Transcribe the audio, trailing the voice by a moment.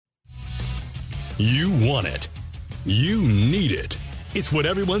You want it. You need it. It's what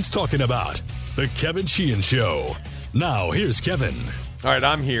everyone's talking about. The Kevin Sheehan Show. Now, here's Kevin. All right,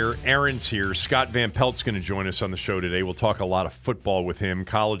 I'm here. Aaron's here. Scott Van Pelt's going to join us on the show today. We'll talk a lot of football with him,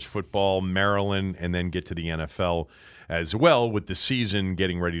 college football, Maryland, and then get to the NFL as well with the season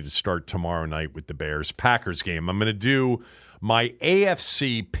getting ready to start tomorrow night with the Bears-Packers game. I'm going to do my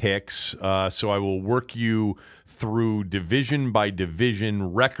AFC picks, so I will work you through division by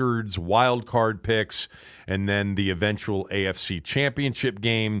division records, wild card picks, and then the eventual AFC championship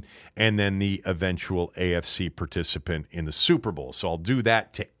game, and then the eventual AFC participant in the Super Bowl. So I'll do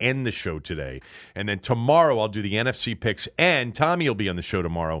that to end the show today. And then tomorrow I'll do the NFC picks, and Tommy will be on the show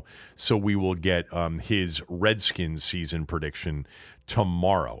tomorrow, so we will get his Redskins season prediction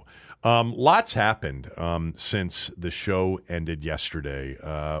tomorrow. Lots happened since the show ended yesterday.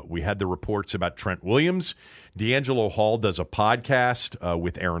 We had the reports about Trent Williams. D'Angelo Hall does a podcast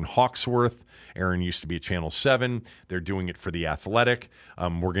with Aaron Hawksworth. Aaron used to be at Channel 7. They're doing it for The Athletic.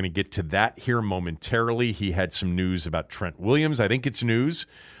 We're going to get to that here momentarily. He had some news about Trent Williams. I think it's news,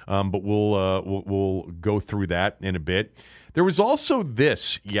 but we'll go through that in a bit. There was also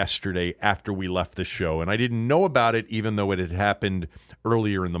this yesterday after we left the show, and I didn't know about it even though it had happened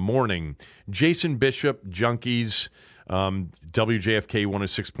earlier in the morning. Jason Bishop, Junkies, WJFK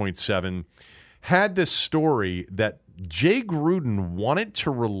 106.7, had this story that Jay Gruden wanted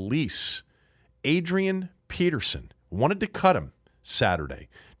to release Adrian Peterson, wanted to cut him Saturday,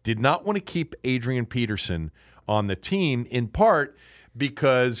 did not want to keep Adrian Peterson on the team, in part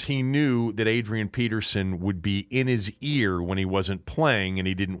because he knew that Adrian Peterson would be in his ear when he wasn't playing, and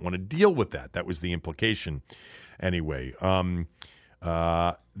he didn't want to deal with that. That was the implication. Anyway,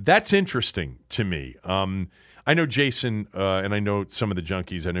 that's interesting to me. I know Jason, and I know some of the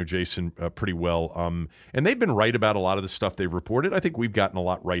Junkies. I know Jason pretty well, and they've been right about a lot of the stuff they've reported. I think we've gotten a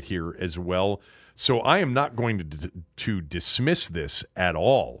lot right here as well. So I am not going to dismiss this at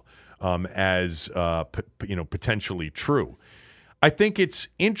all as potentially true. I think it's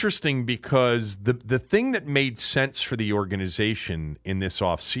interesting because the thing that made sense for the organization in this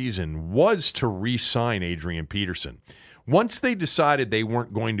offseason was to re-sign Adrian Peterson. Once they decided they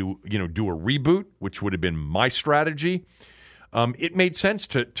weren't going to do a reboot, which would have been my strategy, it made sense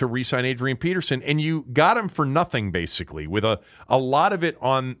to re-sign Adrian Peterson, and you got him for nothing, basically, with a lot of it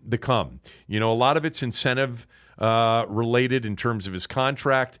on the come. A lot of it's incentive related in terms of his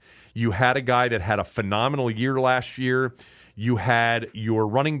contract. You had a guy that had a phenomenal year last year. You had your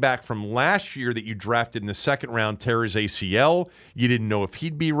running back from last year that you drafted in the second round tear his ACL. You didn't know if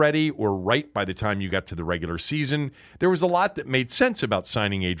he'd be ready or right by the time you got to the regular season. There was a lot that made sense about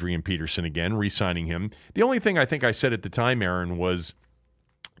signing Adrian Peterson again, re-signing him. The only thing I think I said at the time, Aaron, was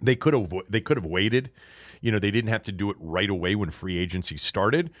they could have waited. They didn't have to do it right away when free agency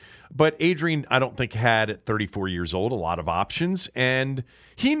started. But Adrian, I don't think, had, at 34 years old, a lot of options. And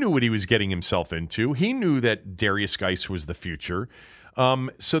he knew what he was getting himself into. He knew that Darius Geis was the future.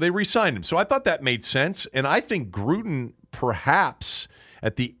 So they re-signed him. So I thought that made sense. And I think Gruden, perhaps,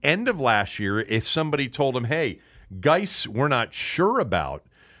 at the end of last year, if somebody told him, hey, Geis, we're not sure about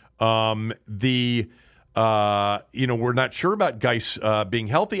we're not sure about Geis being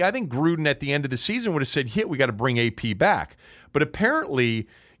healthy. I think Gruden at the end of the season would have said, we got to bring AP back. But apparently,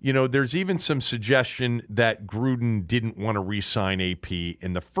 there's even some suggestion that Gruden didn't want to re-sign AP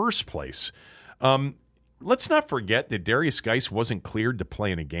in the first place. Let's not forget that Darius Geis wasn't cleared to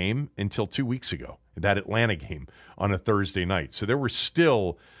play in a game until 2 weeks ago, that Atlanta game on a Thursday night. So there was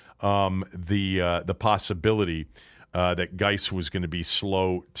still the possibility that Geis was going to be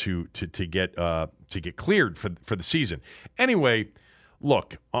slow to get cleared for the season. Anyway,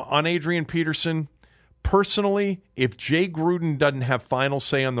 look, on Adrian Peterson, personally, if Jay Gruden doesn't have final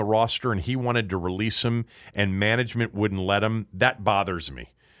say on the roster and he wanted to release him and management wouldn't let him, that bothers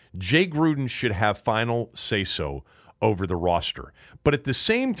me. Jay Gruden should have final say-so over the roster. But at the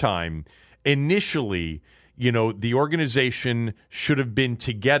same time, initially, the organization should have been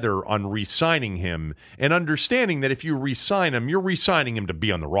together on re-signing him and understanding that if you re-sign him, you're re-signing him to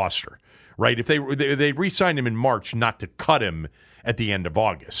be on the roster, right? If they re-signed him in March, not to cut him at the end of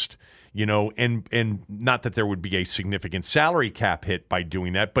August, and not that there would be a significant salary cap hit by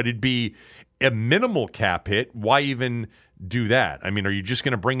doing that, but it'd be a minimal cap hit. Why even do that? I mean, are you just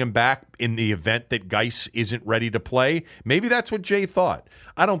going to bring him back in the event that Geis isn't ready to play? Maybe that's what Jay thought.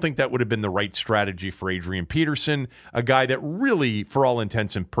 I don't think that would have been the right strategy for Adrian Peterson, a guy that really, for all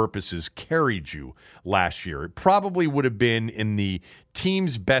intents and purposes, carried you last year. It probably would have been in the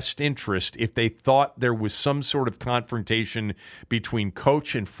team's best interest if they thought there was some sort of confrontation between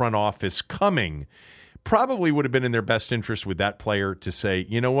coach and front office coming. Probably would have been in their best interest with that player to say,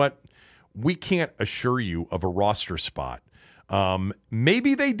 you know what? we can't assure you of a roster spot.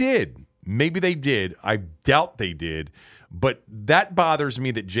 Maybe they did. Maybe they did. I doubt they did. But that bothers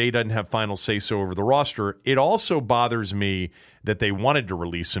me that Jay doesn't have final say-so over the roster. It also bothers me that they wanted to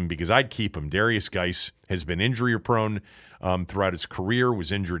release him because I'd keep him. Darius Geis has been injury-prone throughout his career,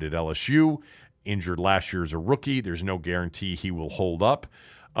 was injured at LSU, injured last year as a rookie. There's no guarantee he will hold up.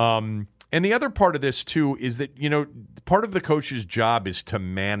 And the other part of this, too, is that, part of the coach's job is to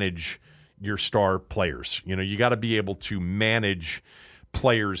manage your star players. You got to be able to manage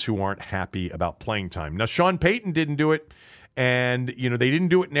players who aren't happy about playing time. Now, Sean Payton didn't do it, and they didn't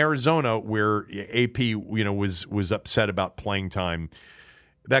do it in Arizona where AP was upset about playing time.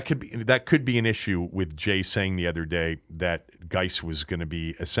 That could be an issue with Jay saying the other day that Geis was going to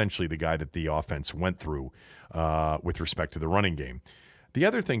be essentially the guy that the offense went through with respect to the running game. The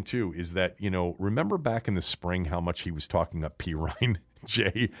other thing too is that remember back in the spring how much he was talking up P. Ryan.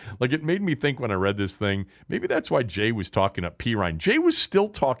 Jay, it made me think when I read this thing, maybe that's why Jay was talking up P. Ryan. Jay was still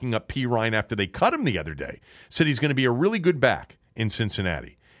talking up P. Ryan after they cut him the other day. Said he's going to be a really good back in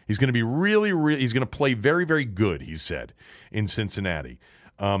Cincinnati. He's going to be he's going to play very, very good, he said, in Cincinnati.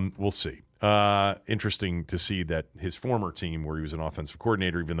 We'll see. Interesting to see that his former team, where he was an offensive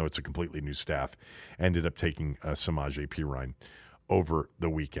coordinator, even though it's a completely new staff, ended up taking Samaje Perine over the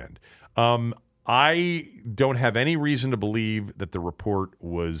weekend. I don't have any reason to believe that the report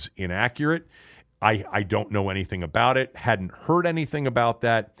was inaccurate. I don't know anything about it, hadn't heard anything about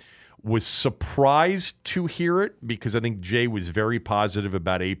that. Was surprised to hear it because I think Jay was very positive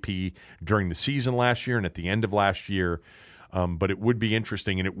about AP during the season last year and at the end of last year. But it would be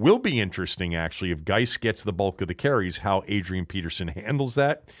interesting, and it will be interesting, actually, if Geis gets the bulk of the carries, how Adrian Peterson handles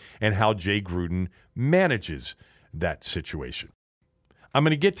that and how Jay Gruden manages that situation. I'm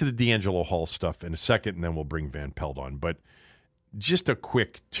going to get to the D'Angelo Hall stuff in a second, and then we'll bring Van Pelt on. But just a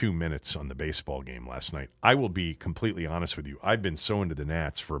quick 2 minutes on the baseball game last night. I will be completely honest with you. I've been so into the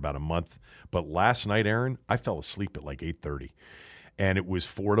Nats for about a month. But last night, Aaron, I fell asleep at like 8:30. And it was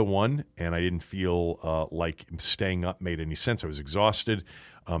 4-1, and I didn't feel like staying up made any sense. I was exhausted,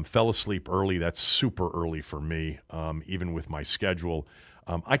 fell asleep early. That's super early for me, even with my schedule.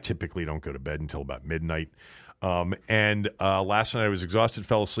 I typically don't go to bed until about midnight. And last night I was exhausted,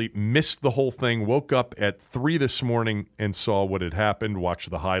 fell asleep, missed the whole thing, woke up at 3 this morning and saw what had happened, watched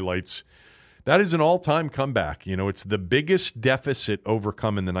the highlights. That is an all-time comeback. It's the biggest deficit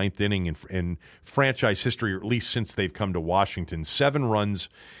overcome in the ninth inning in franchise history, or at least since they've come to Washington. 7 runs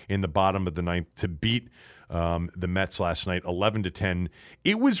in the bottom of the ninth to beat the Mets last night, 11-10.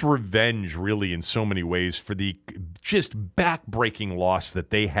 It was revenge, really, in so many ways for the just back-breaking loss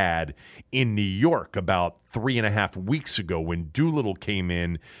that they had in New York about 3.5 weeks ago when Doolittle came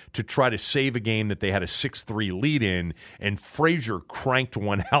in to try to save a game that they had a 6-3 lead in, and Frazier cranked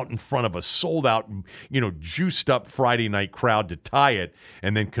one out in front of a sold-out, juiced-up Friday night crowd to tie it,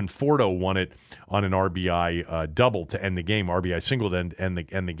 and then Conforto won it on an RBI double to end the game, RBI single to end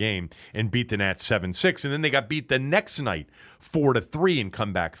the game, and beat the Nats 7-6. And then they got beat the next night 4-3 in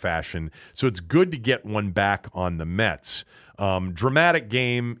comeback fashion. So it's good to get one back on the Mets. Dramatic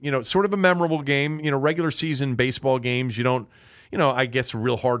game, sort of a memorable game. Regular season baseball games, you don't, I guess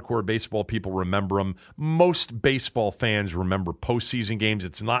real hardcore baseball people remember them. Most baseball fans remember postseason games.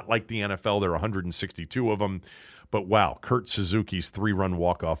 It's not like the NFL. There are 162 of them. But wow, Kurt Suzuki's 3-run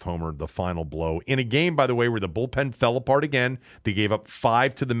walk-off homer, the final blow. In a game, by the way, where the bullpen fell apart again. They gave up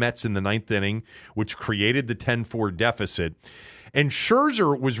 5 to the Mets in the ninth inning, which created the 10-4 deficit. And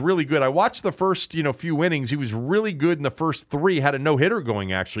Scherzer was really good. I watched the first, few innings. He was really good in the first 3, had a no-hitter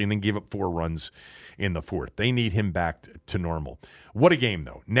going, actually, and then gave up 4 runs in the fourth. They need him back to normal. What a game,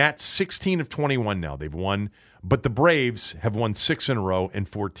 though. Nats 16 of 21 now. They've won. But the Braves have won 6 in a row and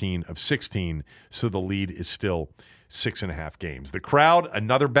 14 of 16, so the lead is still 6.5 games. The crowd,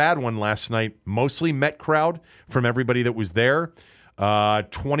 another bad one last night, mostly Met crowd from everybody that was there.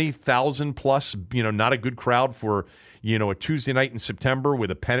 20,000 plus, not a good crowd for, a Tuesday night in September with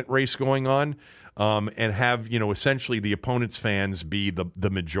a pennant race going on, and have, essentially the opponent's fans be the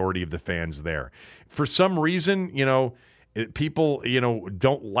majority of the fans there. For some reason, people,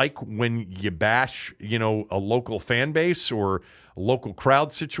 don't like when you bash, a local fan base or a local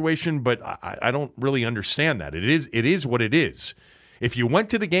crowd situation, but I don't really understand that. It is what it is. If you went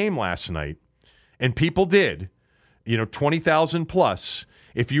to the game last night, and people did, 20,000 plus,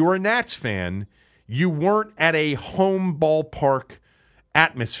 if you were a Nats fan, you weren't at a home ballpark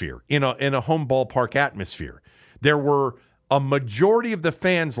atmosphere, in a home ballpark atmosphere. There were a majority of the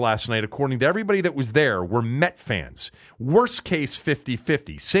fans last night, according to everybody that was there, were Met fans. Worst case,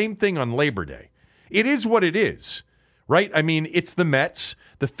 50-50. Same thing on Labor Day. It is what it is. right? I mean, it's the Mets.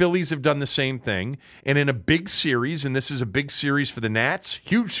 The Phillies have done the same thing. And in a big series, and this is a big series for the Nats,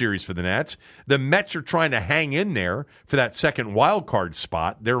 huge series for the Nats, the Mets are trying to hang in there for that second wild card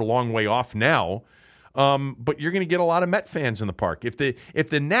spot. They're a long way off now. But you're going to get a lot of Met fans in the park. If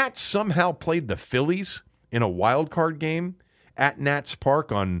the Nats somehow played the Phillies in a wild card game at Nats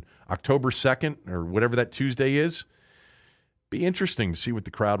Park on October 2nd or whatever that Tuesday is, be interesting to see what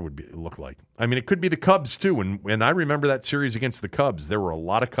the crowd would look like. I mean, it could be the Cubs, too. And I remember that series against the Cubs. There were a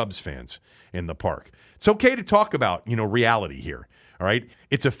lot of Cubs fans in the park. It's okay to talk about, reality here, all right?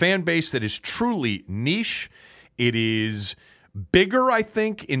 It's a fan base that is truly niche. It is bigger, I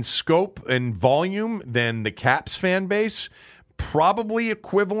think, in scope and volume than the Caps fan base. Probably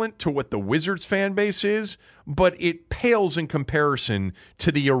equivalent to what the Wizards fan base is, but it pales in comparison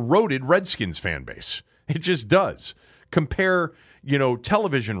to the eroded Redskins fan base. It just does. Compare,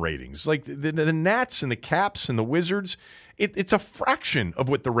 television ratings. Like the Nats and the Caps and the Wizards, it's a fraction of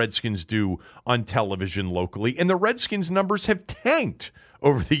what the Redskins do on television locally. And the Redskins numbers have tanked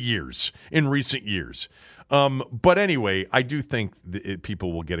over the years, in recent years. But anyway, I do think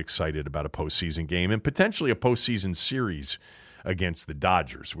people will get excited about a postseason game and potentially a postseason series against the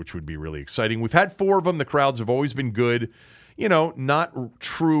Dodgers, which would be really exciting. We've had 4 of them. The crowds have always been good. Not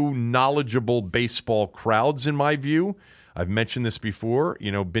true, knowledgeable baseball crowds, in my view. I've mentioned this before,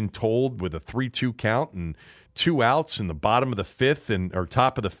 been told with a 3-2 count and 2 outs in the bottom of the 5th or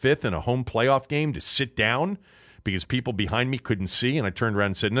top of the 5th in a home playoff game to sit down because people behind me couldn't see. And I turned around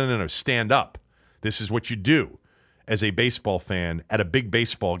and said, no, stand up. This is what you do as a baseball fan at a big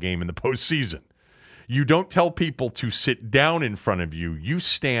baseball game in the postseason. You don't tell people to sit down in front of you. You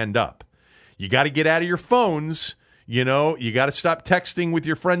stand up. You got to get out of your phones. You got to stop texting with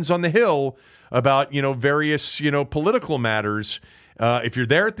your friends on the Hill about, various, political matters. If you're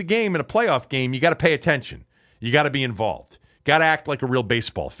there at the game, in a playoff game, you got to pay attention. You got to be involved. Got to act like a real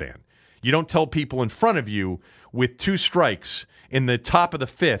baseball fan. You don't tell people in front of you with 2 strikes in the top of the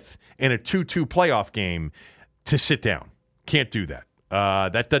 5th in a 2-2 playoff game to sit down. Can't do that.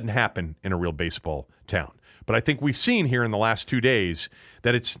 That doesn't happen in a real baseball town. But I think we've seen here in the last 2 days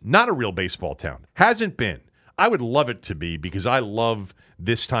that it's not a real baseball town. Hasn't been. I would love it to be because I love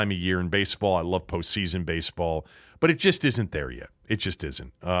this time of year in baseball. I love postseason baseball, but it just isn't there yet. It just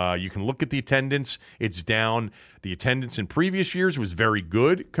isn't. You can look at the attendance. It's down. The attendance in previous years was very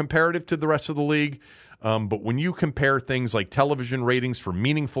good comparative to the rest of the league. But when you compare things like television ratings for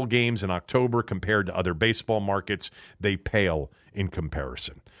meaningful games in October compared to other baseball markets, they pale in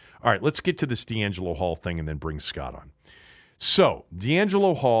comparison. All right, let's get to this D'Angelo Hall thing and then bring Scott on. So,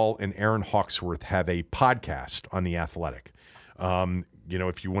 D'Angelo Hall and Aaron Hawksworth have a podcast on The Athletic.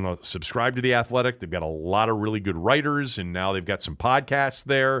 If you want to subscribe to The Athletic, they've got a lot of really good writers, and now they've got some podcasts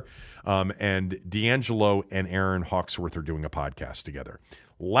there. And D'Angelo and Aaron Hawksworth are doing a podcast together.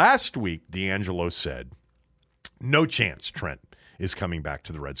 Last week, D'Angelo said, no chance Trent is coming back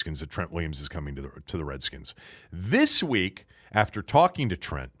to the Redskins, that Trent Williams is coming to the Redskins. This week, after talking to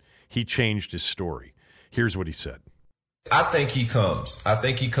Trent, he changed his story. Here's what he said. I think he comes. I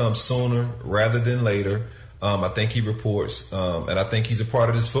think he comes sooner rather than later. I think he reports, and I think he's a part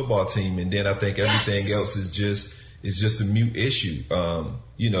of this football team. And then I think everything else is just a mute issue.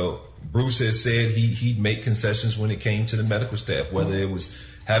 Bruce has said he'd make concessions when it came to the medical staff, whether it was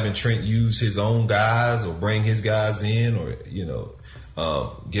having Trent use his own guys or bring his guys in, or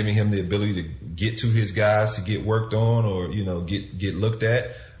giving him the ability to get to his guys to get worked on, or get looked at.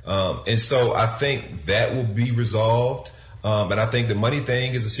 And so I think that will be resolved. And I think the money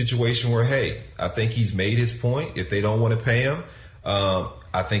thing is a situation where, hey, I think he's made his point. If they don't want to pay him,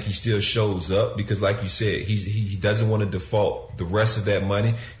 I think he still shows up because, like you said, he doesn't want to default the rest of that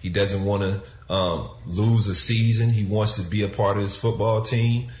money. He doesn't want to lose a season. He wants to be a part of his football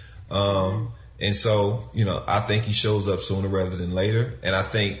team. And so, I think he shows up sooner rather than later. And I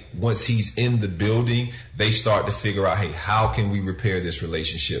think once he's in the building, they start to figure out, hey, how can we repair this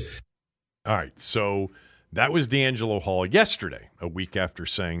relationship? All right, so that was D'Angelo Hall yesterday, a week after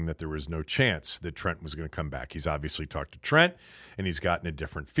saying that there was no chance that Trent was going to come back. He's obviously talked to Trent, and he's gotten a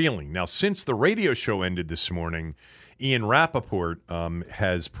different feeling. Now, since the radio show ended this morning, Ian Rappaport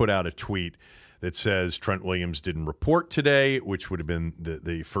has put out a tweet that says Trent Williams didn't report today, which would have been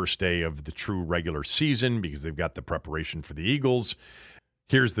the first day of the true regular season because they've got the preparation for the Eagles.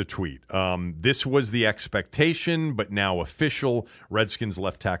 Here's the tweet. This was the expectation, but now official. Redskins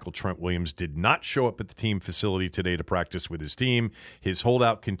left tackle Trent Williams did not show up at the team facility today to practice with his team. His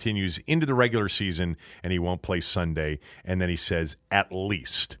holdout continues into the regular season, and he won't play Sunday. And then he says, at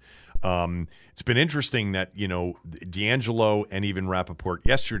least. It's been interesting that, D'Angelo and even Rappaport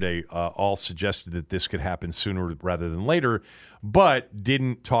yesterday all suggested that this could happen sooner rather than later, but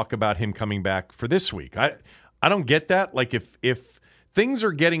didn't talk about him coming back for this week. I don't get that. Like, if things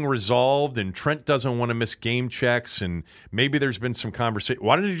are getting resolved and Trent doesn't want to miss game checks and maybe there's been some conversation,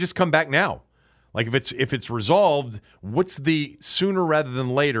 why don't you just come back now? Like, if it's resolved, what's the sooner rather than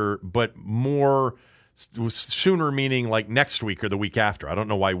later, but more sooner meaning like next week or the week after? I don't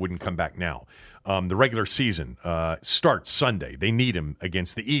know why he wouldn't come back now. The regular season starts Sunday. They need him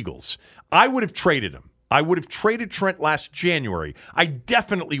against the Eagles. I would have traded him. I would have traded Trent last January. I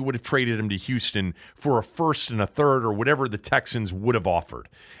definitely would have traded him to Houston for a first and a third or whatever the Texans would have offered.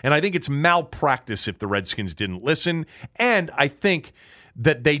 And I think it's malpractice if the Redskins didn't listen. And I think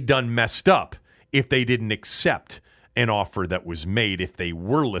that they done messed up if they didn't accept an offer that was made if they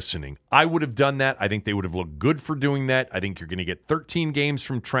were listening. I would have done that. I think they would have looked good for doing that. I think you're going to get 13 games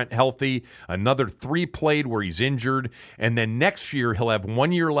from Trent healthy, another 3 played where he's injured, and then next year he'll have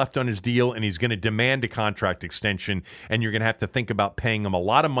 1 year left on his deal, and he's going to demand a contract extension, and you're going to have to think about paying him a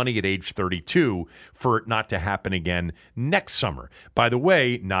lot of money at age 32 for it not to happen again next summer. By the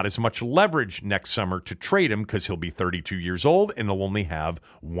way, not as much leverage next summer to trade him because he'll be 32 years old and he'll only have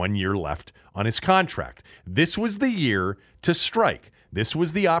 1 year left on his contract. This was the year to strike. This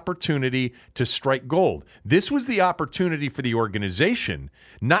was the opportunity to strike gold. This was the opportunity for the organization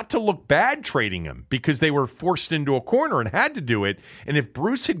not to look bad trading him because they were forced into a corner and had to do it. And if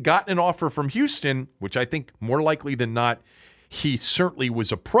Bruce had gotten an offer from Houston, which I think more likely than not, he certainly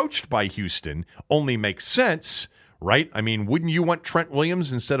was approached by Houston, only makes sense, right? I mean, wouldn't you want Trent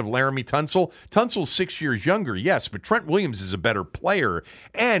Williams instead of Laramie Tunsil? Tunsil's 6 years younger, yes, but Trent Williams is a better player,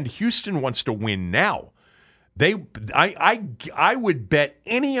 and Houston wants to win now. I would bet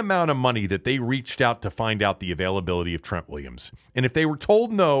any amount of money that they reached out to find out the availability of Trent Williams. And if they were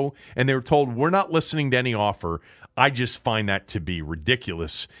told no, and they were told we're not listening to any offer, I just find that to be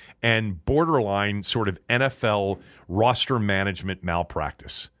ridiculous and borderline sort of NFL roster management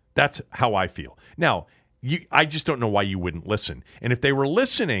malpractice. That's how I feel. Now, I just don't know why you wouldn't listen. And if they were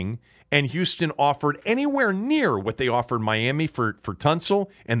listening and Houston offered anywhere near what they offered Miami for Tunsil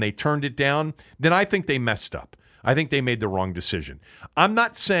and they turned it down, then I think they messed up. I think they made the wrong decision. I'm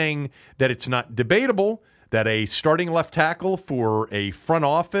not saying that it's not debatable that a starting left tackle for a front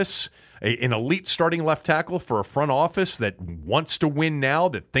office, an elite starting left tackle for a front office that wants to win now,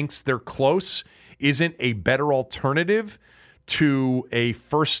 that thinks they're close, isn't a better alternative to a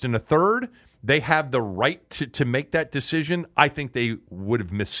first and a third. They have the right to make that decision. I think they would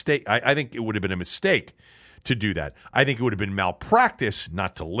have I think it would have been a mistake to do that. I think it would have been malpractice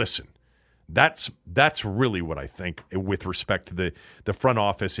not to listen. That's really what I think with respect to the front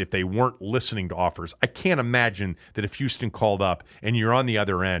office if they weren't listening to offers. I can't imagine that if Houston called up and you're on the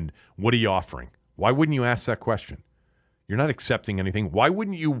other end, what are you offering? Why wouldn't you ask that question? You're not accepting anything. Why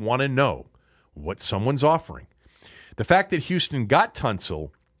wouldn't you want to know what someone's offering? The fact that Houston got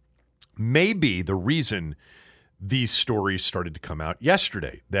Tunsil may be the reason these stories started to come out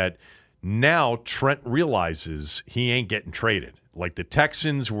yesterday, that now Trent realizes he ain't getting traded. Like the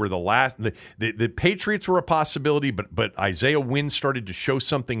Texans were the last, the Patriots were a possibility, but Isaiah Wynn started to show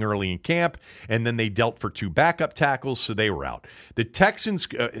something early in camp, and then they dealt for 2 backup tackles, so they were out. The Texans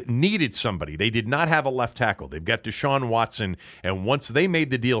needed somebody. They did not have a left tackle. They've got Deshaun Watson, and once they made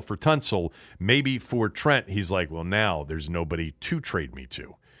the deal for Tunsil, maybe for Trent, he's like, well, now there's nobody to trade me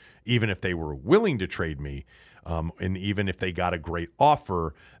to. Even if they were willing to trade me, and even if they got a great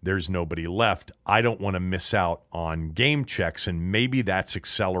offer, there's nobody left. I don't want to miss out on game checks, and maybe that's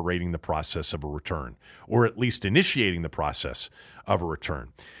accelerating the process of a return, or at least initiating the process of a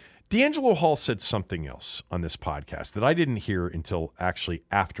return. D'Angelo Hall said something else on this podcast that I didn't hear until actually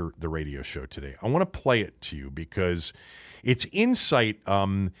after the radio show today. I want to play it to you because it's insight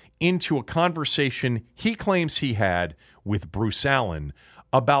into a conversation he claims he had with Bruce Allen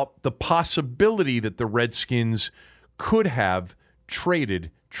about the possibility that the Redskins could have traded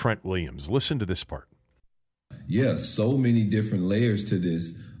Trent Williams. Listen to this part. Yeah, so many different layers to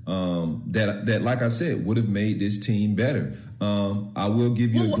this that, like I said, would have made this team better. I will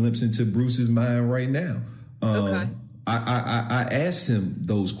give you a glimpse into Bruce's mind right now. Okay. I asked him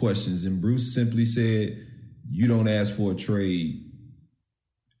those questions, and Bruce simply said, you don't ask for a trade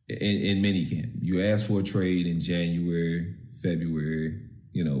in minicamp. You ask for a trade in January, February,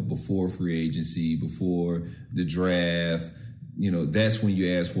 before free agency, before the draft, that's when you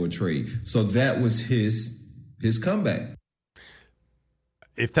ask for a trade. So that was his comeback.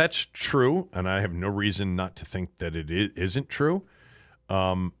 If that's true, and I have no reason not to think that it isn't true,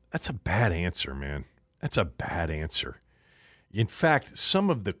 that's a bad answer, man. That's a bad answer. In fact, some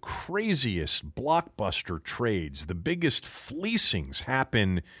of the craziest blockbuster trades, the biggest fleecings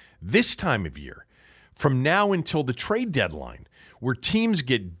happen this time of year, from now until the trade deadline, where teams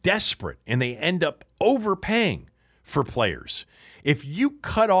get desperate and they end up overpaying for players. If you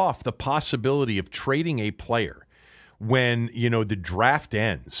cut off the possibility of trading a player when, the draft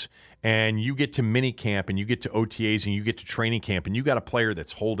ends and you get to minicamp and you get to OTAs and you get to training camp and you got a player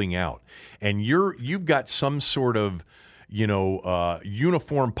that's holding out and you've got some sort of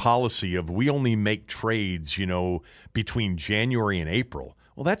uniform policy of we only make trades, between January and April.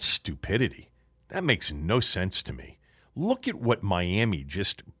 Well, that's stupidity. That makes no sense to me. Look at what Miami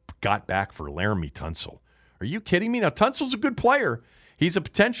just got back for Laramie Tunsil. Are you kidding me? Now, Tunsil's a good player. He's a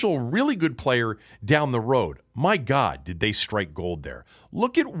potential really good player down the road. My God, did they strike gold there.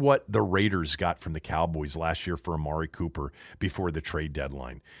 Look at what the Raiders got from the Cowboys last year for Amari Cooper before the trade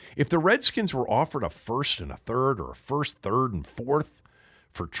deadline. If the Redskins were offered a first and a third or a first, third, and fourth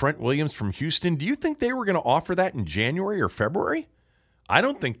for Trent Williams from Houston, do you think they were going to offer that in January or February? I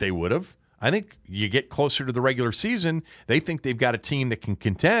don't think they would have. I think you get closer to the regular season, they think they've got a team that can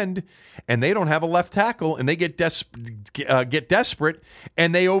contend, and they don't have a left tackle, and they get desperate,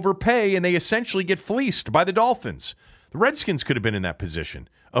 and they overpay, and they essentially get fleeced by the Dolphins. The Redskins could have been in that position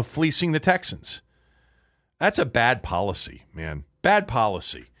of fleecing the Texans. That's a bad policy, man. Bad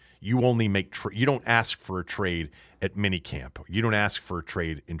policy. You only make you don't ask for a trade at minicamp. You don't ask for a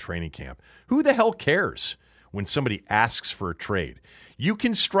trade in training camp. Who the hell cares when somebody asks for a trade? You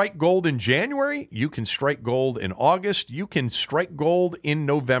can strike gold in January. You can strike gold in August. You can strike gold in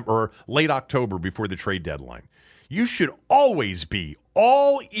November or late October before the trade deadline. You should always be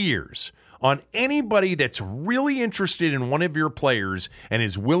all ears on anybody that's really interested in one of your players and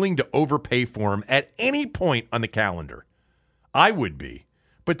is willing to overpay for him at any point on the calendar. I would be,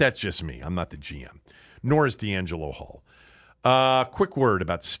 but that's just me. I'm not the GM, nor is D'Angelo Hall. Quick word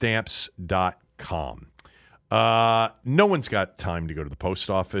about Stamps.com. No one's got time to go to the post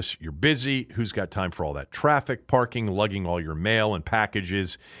office. You're busy. Who's got time for all that traffic, parking, lugging all your mail and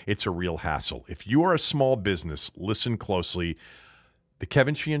packages? It's a real hassle. If you are a small business, listen closely. The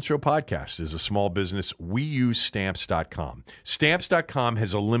Kevin Sheehan Show podcast is a small business. We use Stamps.com. Stamps.com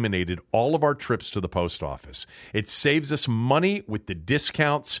has eliminated all of our trips to the post office. It saves us money with the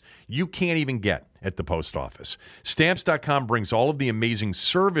discounts you can't even get at the post office. Stamps.com brings all of the amazing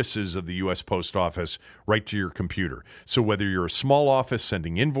services of the U.S. Post Office right to your computer. So whether you're a small office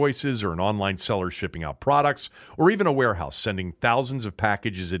sending invoices or an online seller shipping out products or even a warehouse sending thousands of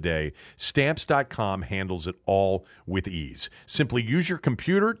packages a day, Stamps.com handles it all with ease. Simply use your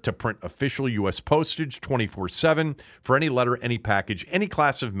computer to print official U.S. postage 24/7 for any letter, any package, any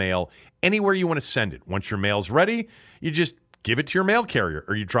class of mail, anywhere you want to send it. Once your mail's ready, you just give it to your mail carrier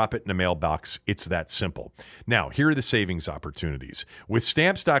or you drop it in a mailbox. It's that simple. Now, here are the savings opportunities. With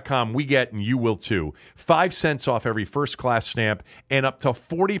Stamps.com, we get, and you will too, 5 cents off every first-class stamp and up to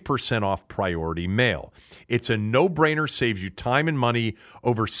 40% off priority mail. It's a no-brainer, saves you time and money.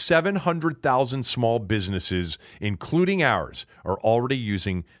 Over 700,000 small businesses, including ours, are already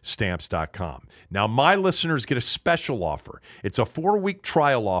using Stamps.com. Now, my listeners get a special offer. It's a 4-week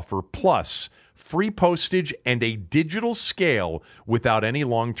trial offer plus free postage and a digital scale without any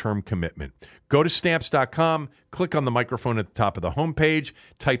long-term commitment. Go to Stamps.com, click on the microphone at the top of the homepage,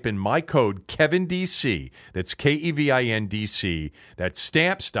 type in my code, KevinDC, that's KEVINDC, that's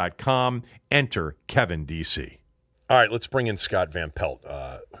Stamps.com, enter KevinDC. All right, let's bring in Scott Van Pelt,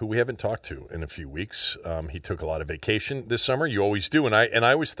 who we haven't talked to in a few weeks. He took a lot of vacation this summer. You always do, and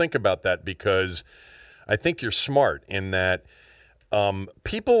I always think about that because I think you're smart in that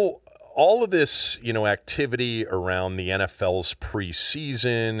people... All of this, activity around the NFL's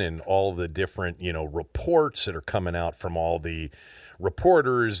preseason and all the different, reports that are coming out from all the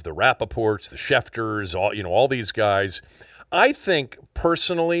reporters, the Rappaports, the Schefters, all these guys. I think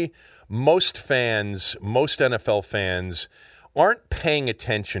personally, most NFL fans aren't paying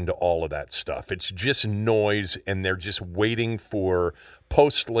attention to all of that stuff. It's just noise, and they're just waiting for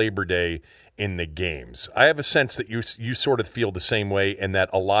post-Labor Day in the games. I have a sense that you sort of feel the same way, and that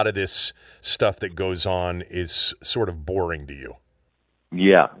a lot of this stuff that goes on is sort of boring to you.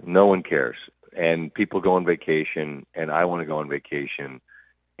 Yeah, no one cares. And people go on vacation, and I want to go on vacation,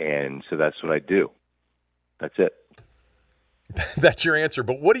 and so that's what I do. That's it. That's your answer.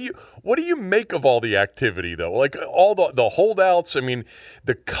 But what do you make of all the activity, though? Like all the holdouts, I mean,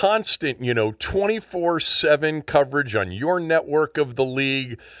 the constant, 24/7 coverage on your network of the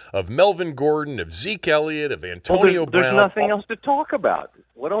league, of Melvin Gordon, of Zeke Elliott, of Antonio Brown. There's nothing else to talk about.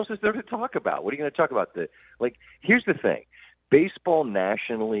 What else is there to talk about? What are you going to talk about? Here's the thing. Baseball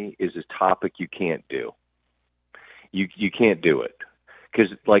nationally is a topic you can't do. You can't do it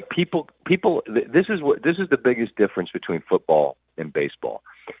because like people. This is the biggest difference between football and baseball.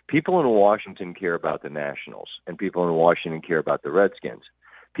 People in Washington care about the Nationals, and people in Washington care about the Redskins.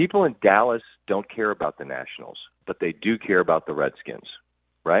 People in Dallas don't care about the Nationals, but they do care about the Redskins,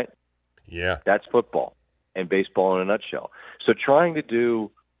 right? Yeah. That's football and baseball in a nutshell. So trying to do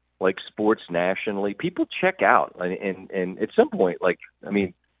like sports nationally, people check out. And at some point, like, I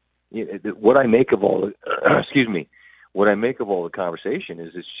mean, what I make of all the, excuse me, what I make of all the conversation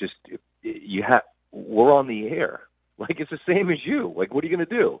is it's just, we're on the air. Like, it's the same as you. Like, what are you going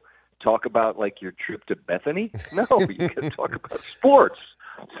to do? Talk about, like, your trip to Bethany? No, you can talk about sports.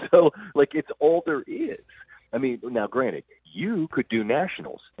 So, like, it's all there is. I mean, now, granted, you could do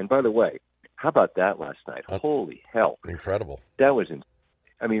nationals. And by the way, how about that last night? Holy hell. Incredible. That was,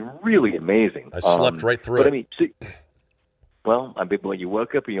 really amazing. I slept right through it. But, I mean, well, when you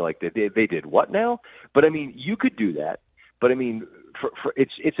woke up and you're like, they did what now? But, I mean, you could do that. But, I mean,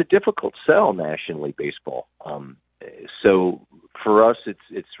 it's a difficult sell nationally, baseball. So for us,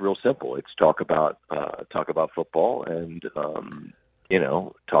 it's real simple. It's talk about football and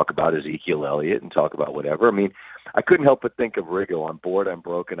talk about Ezekiel Elliott and talk about whatever. I mean, I couldn't help but think of Riggo. I'm bored, I'm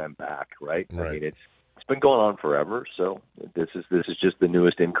broken, I'm back. Right? I mean, it's been going on forever. So this is just the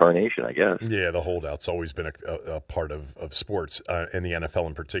newest incarnation, I guess. Yeah, the holdout's always been a part of sports and the NFL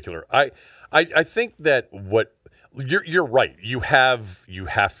in particular. I think that what. You're right. You have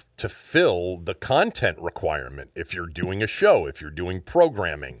to fill the content requirement if you're doing a show, if you're doing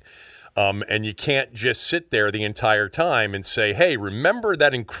programming, and you can't just sit there the entire time and say, "Hey, remember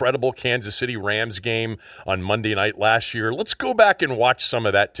that incredible Kansas City Rams game on Monday night last year? Let's go back and watch some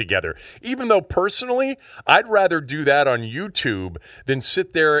of that together." Even though personally, I'd rather do that on YouTube than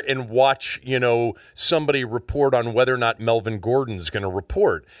sit there and watch, somebody report on whether or not Melvin Gordon's going to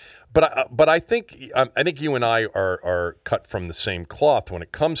report. But I think you and I are cut from the same cloth when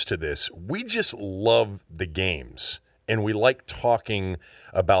it comes to this. We just love the games, and we like talking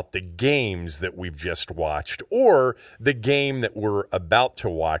about the games that we've just watched or the game that we're about to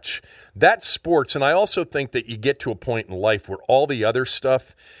watch. That's sports, and I also think that you get to a point in life where all the other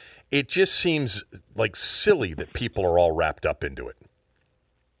stuff, it just seems like silly that people are all wrapped up into it.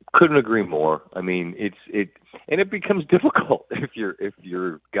 Couldn't agree more. I mean, it becomes difficult if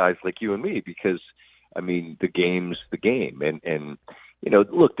you're guys like you and me because, I mean, the game's the game, and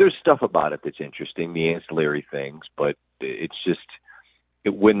look, there's stuff about it that's interesting, the ancillary things, but it's just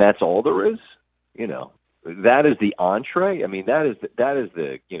when that's all there is, that is the entree. I mean, that is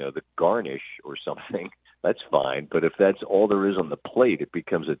the the garnish or something. That's fine, but if that's all there is on the plate, it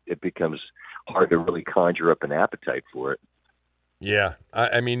becomes hard to really conjure up an appetite for it. Yeah,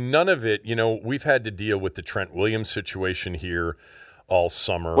 I mean, none of it, we've had to deal with the Trent Williams situation here all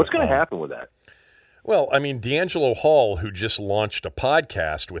summer. What's going to happen with that? Well, I mean, D'Angelo Hall, who just launched a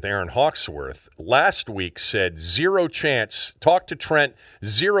podcast with Aaron Hawksworth, last week said zero chance, talk to Trent,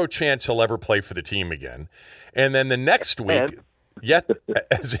 zero chance he'll ever play for the team again. And then the next week,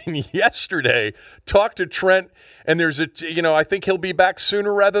 as in yesterday, talked to Trent, and there's I think he'll be back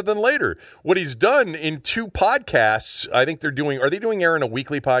sooner rather than later. What he's done in two podcasts, I think are they doing, Aaron, a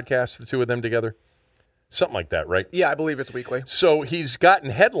weekly podcast, the two of them together? Something like that, right? Yeah, I believe it's weekly. So he's gotten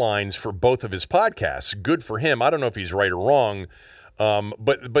headlines for both of his podcasts. Good for him. I don't know if he's right or wrong,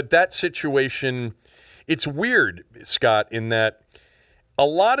 but that situation, it's weird, Scott, in that a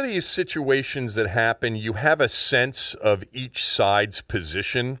lot of these situations that happen, you have a sense of each side's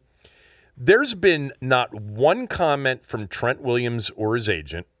position. There's been not one comment from Trent Williams or his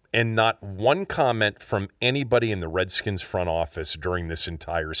agent, and not one comment from anybody in the Redskins front office during this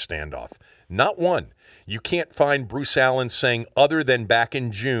entire standoff. Not one. You can't find Bruce Allen saying, other than back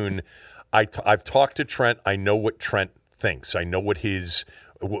in June, I've talked to Trent. I know what Trent thinks. I know what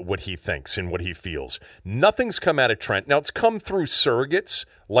he thinks and what he feels. Nothing's come out of Trent. Now, it's come through surrogates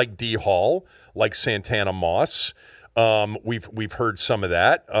like D. Hall, like Santana Moss. We've heard some of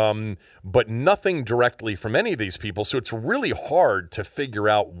that, but nothing directly from any of these people. So it's really hard to figure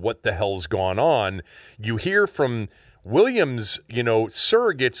out what the hell's gone on. You hear from Williams,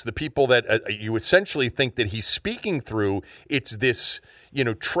 surrogates, the people that you essentially think that he's speaking through. It's this,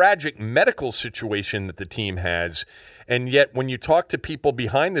 tragic medical situation that the team has. And yet when you talk to people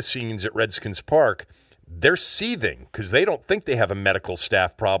behind the scenes at Redskins Park, they're seething because they don't think they have a medical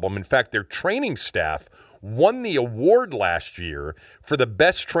staff problem. In fact, their training staff won the award last year for the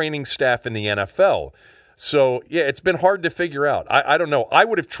best training staff in the NFL. So, yeah, it's been hard to figure out. I don't know. I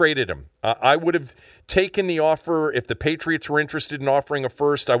would have traded him. I would have taken the offer. If the Patriots were interested in offering a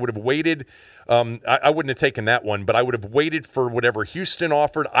first, I would have waited. I wouldn't have taken that one, but I would have waited for whatever Houston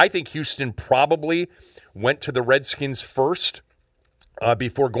offered. I think Houston probably went to the Redskins first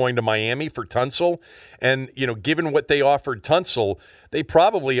before going to Miami for Tunsil. And, given what they offered Tunsil, they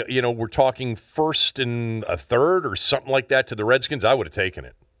probably, were talking first and a third or something like that to the Redskins. I would have taken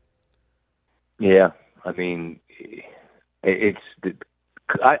it. Yeah. I mean,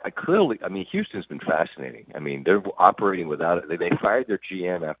 clearly, Houston's been fascinating. I mean, they're operating without it. They fired their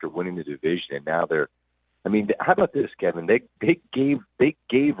GM after winning the division, and now how about this, Kevin? They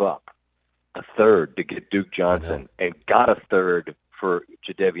gave up a third to get Duke Johnson and got a third for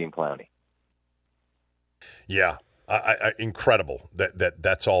Jadeveon Clowney. Yeah. Incredible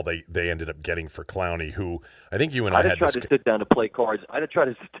that's all they ended up getting for Clowney, who I think you and I had tried to sit down to play cards. I'd have tried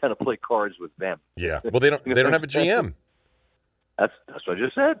to sit down to play cards with them. Yeah, well, they don't have a GM. That's what I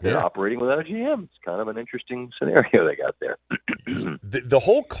just said. They're operating without a GM. It's kind of an interesting scenario they got there. the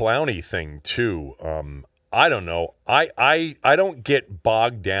whole Clowney thing too. I don't know. I don't get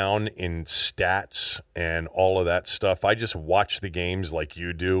bogged down in stats and all of that stuff. I just watch the games like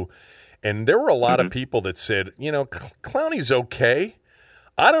you do. And there were a lot of people that said, Clowney's okay.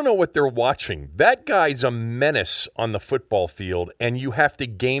 I don't know what they're watching. That guy's a menace on the football field, and you have to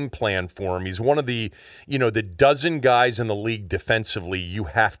game plan for him. He's one of the, the dozen guys in the league defensively you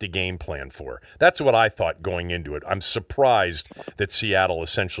have to game plan for. That's what I thought going into it. I'm surprised that Seattle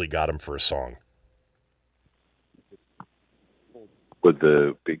essentially got him for a song.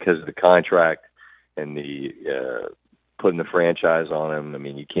 Because of the contract and the putting the franchise on him. I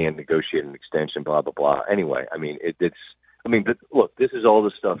mean, you can't negotiate an extension, blah, blah, blah. Anyway, I mean, look, this is all the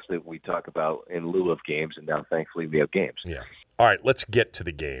stuff that we talk about in lieu of games, and now thankfully we have games. Yeah. All right, let's get to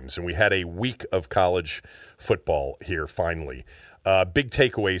the games. And we had a week of college football here finally. Big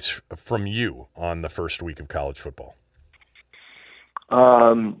takeaways from you on the first week of college football.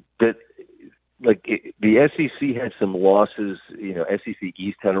 The SEC had some losses. SEC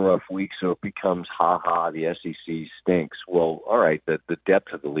East had a rough week, so it becomes the SEC stinks. Well, all right, the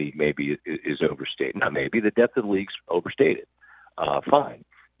depth of the league maybe is overstated. Now, maybe the depth of the league's overstated. Fine.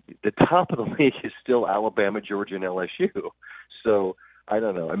 The top of the league is still Alabama, Georgia, and LSU. So I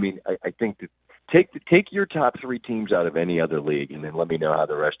don't know. I mean, I think that take your top three teams out of any other league, and then let me know how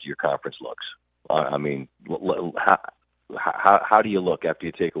the rest of your conference looks. How do you look after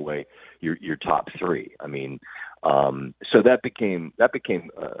you take away your top three? I mean, so that became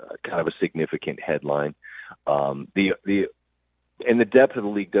kind of a significant headline. And the depth of the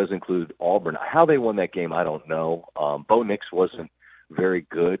league does include Auburn. How they won that game, I don't know. Bo Nix wasn't very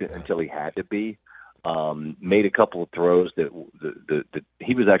good until he had to be. Made a couple of throws that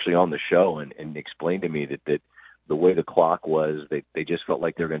he was actually on the show and explained to me that the way the clock was, they just felt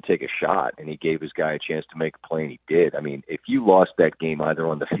like they were going to take a shot, and he gave his guy a chance to make a play, and he did. I mean, if you lost that game either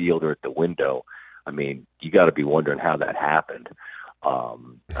on the field or at the window, I mean, you got to be wondering how that happened.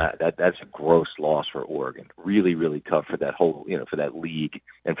 That's a gross loss for Oregon. Really, really tough for that whole, for that league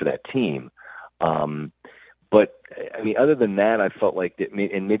and for that team. But I mean, other than that, I felt like that,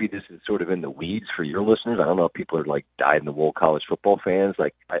 and maybe this is sort of in the weeds for your listeners. I don't know if people are like dyed-in-the-wool college football fans.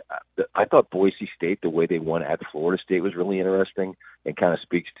 Like I thought Boise State, the way they won at Florida State, was really interesting, and kind of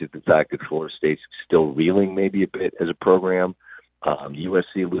speaks to the fact that Florida State's still reeling maybe a bit as a program.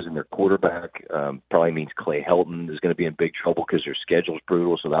 USC losing their quarterback probably means Clay Helton is going to be in big trouble because their schedule's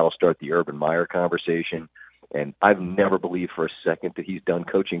brutal. So that'll start the Urban Meyer conversation. And I've never believed for a second that he's done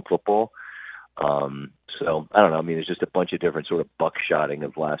coaching football. So I don't know. I mean, there's just a bunch of different sort of buckshotting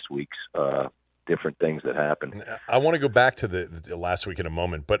of last week's different things that happened. I want to go back to the last week in a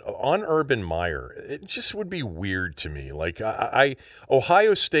moment, but on Urban Meyer, it just would be weird to me. Like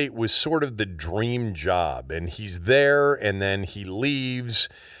Ohio State was sort of the dream job, and he's there, and then he leaves,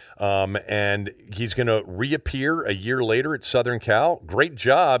 and he's going to reappear a year later at Southern Cal. Great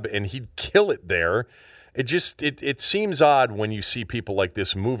job, and he'd kill it there. It just it seems odd when you see people like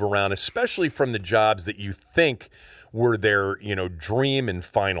this move around, especially from the jobs that you think were their dream and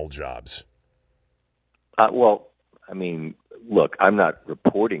final jobs. Well, I mean, look, I'm not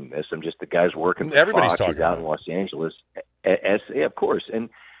reporting this. I'm just the guy's working for Everybody's Fox. talking He's out in Los Angeles. Yeah, of course. And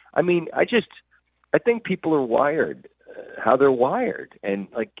I mean, I think people are wired how they're wired. And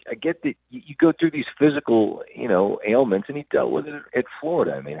like, I get that you go through these physical, ailments, and he dealt with it at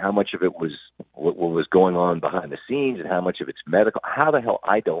Florida. I mean, how much of it was what was going on behind the scenes and how much of it's medical? How the hell?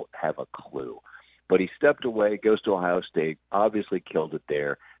 I don't have a clue. But he stepped away, goes to Ohio State, obviously killed it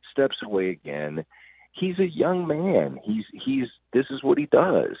there, steps away again. He's a young man. This is what he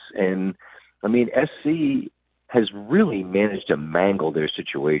does. And I mean, SC has really managed to mangle their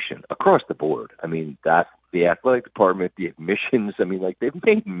situation across the board. I mean, the athletic department, the admissions, I mean, like, they've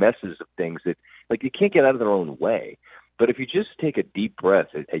made messes of things that, like, you can't get out of their own way. But if you just take a deep breath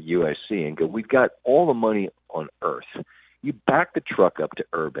at USC and go, we've got all the money on earth, you back the truck up to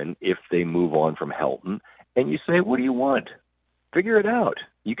Urban if they move on from Helton, and you say, what do you want? Figure it out.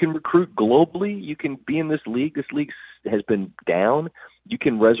 You can recruit globally. You can be in this league. This league has been down. You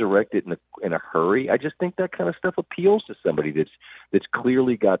can resurrect it in a hurry. I just think that kind of stuff appeals to somebody that's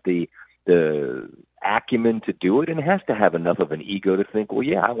clearly got the acumen to do it, and has to have enough of an ego to think, well,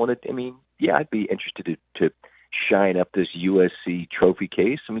 yeah, I'd be interested to shine up this USC trophy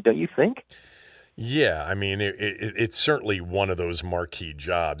case. I mean, don't you think? Yeah, I mean, it's certainly one of those marquee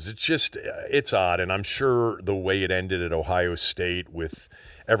jobs. It's odd, and I'm sure the way it ended at Ohio State with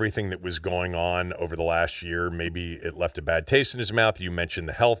everything that was going on over the last year, maybe it left a bad taste in his mouth. You mentioned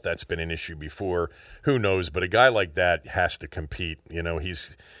the health. That's been an issue before. Who knows? But a guy like that has to compete. You know,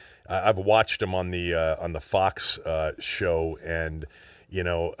 I've watched him on the Fox show, and you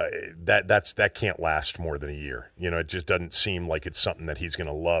know, that can't last more than a year. You know, it just doesn't seem like it's something that he's going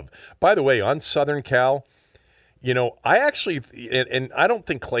to love. By the way, on Southern Cal, you know, I actually, and I don't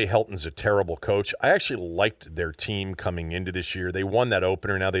think Clay Helton's a terrible coach. I actually liked their team coming into this year. They won that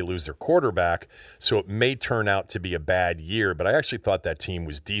opener. Now they lose their quarterback, so it may turn out to be a bad year, but I actually thought that team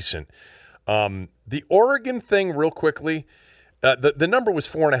was decent. The Oregon thing, real quickly, the number was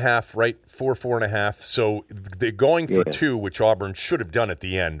 4.5, right? 4.5. So they're going for 2, which Auburn should have done at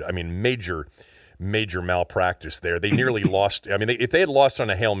the end. I mean, major malpractice there. They nearly lost. I mean, if they had lost on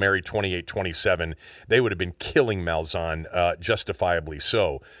a Hail Mary 28-27, they would have been killing Malzahn, justifiably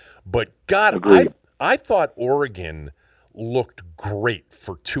so. But, God, I thought Oregon looked great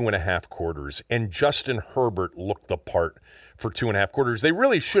for 2.5 quarters, and Justin Herbert looked the part for 2.5 quarters. They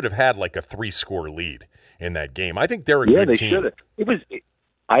really should have had like a 3-score lead in that game. I think they're a good team. Yeah, they should have.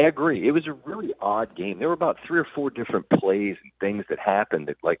 I agree. It was a really odd game. There were about 3 or 4 different plays and things that happened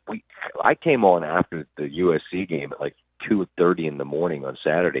that, like, I came on after the USC game at like 2:30 in the morning on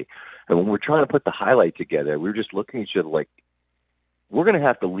Saturday, and when we're trying to put the highlight together, we were just looking at each other like, we're going to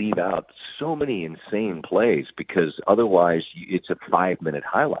have to leave out so many insane plays because otherwise it's a 5-minute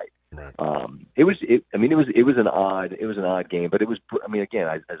highlight. Right. It was an odd game, but it was. I mean, again,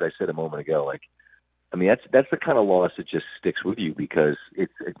 as I said a moment ago, like, I mean, that's the kind of loss that just sticks with you because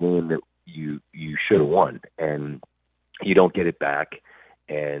it's a game that you should have won, and you don't get it back,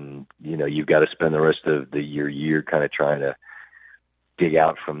 and you know you've got to spend the rest of the year kind of trying to dig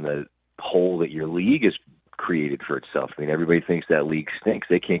out from the hole that your league has created for itself. I mean, everybody thinks that league stinks;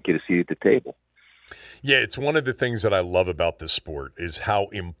 they can't get a seat at the table. Yeah, it's one of the things that I love about this sport is how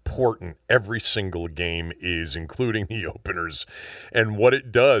important every single game is, including the openers, and what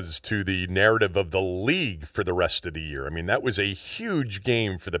it does to the narrative of the league for the rest of the year. I mean, that was a huge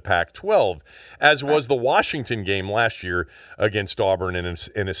game for the Pac-12, as was the Washington game last year against Auburn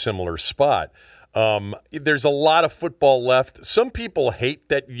in a similar spot. There's a lot of football left. Some people hate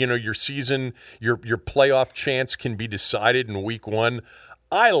that, you know, your season, your playoff chance can be decided in week 1.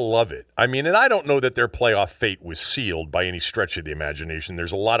 I love it. I mean, and I don't know that their playoff fate was sealed by any stretch of the imagination.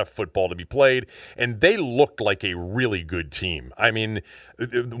 There's a lot of football to be played, and they looked like a really good team. I mean,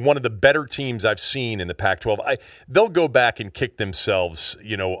 one of the better teams I've seen in the Pac-12. They'll go back and kick themselves,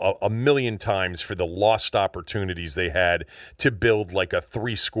 you know, a million times for the lost opportunities they had to build like a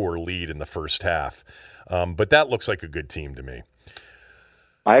 3-score lead in the first half. But that looks like a good team to me.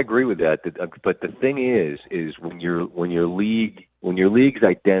 I agree with that. But the thing is when your league's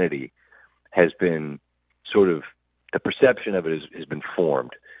identity has been sort of, the perception of it has been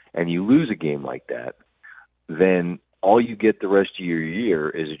formed, and you lose a game like that, then all you get the rest of your year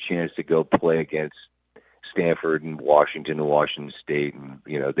is a chance to go play against Stanford and Washington State, and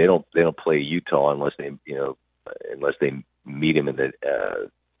you know they don't play Utah unless they meet them in the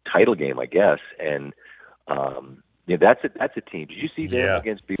title game, I guess, and. Yeah, that's a team. Did you see them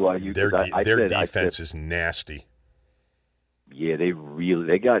against BYU? Their defense is nasty. Yeah, they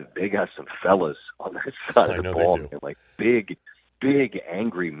got some fellas on that side of the ball, man, like big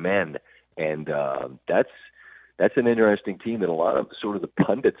angry men, and that's an interesting team that a lot of sort of the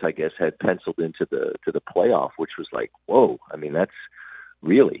pundits, I guess, had penciled into the playoff, which was like, whoa. I mean, that's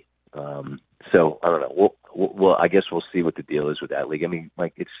really. So I don't know. Well, I guess we'll see what the deal is with that league. I mean,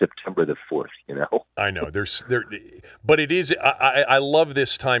 like, it's September the 4th, you know. I know but it is. I love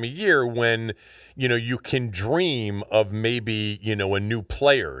this time of year when, you know, you can dream of maybe, you know, a new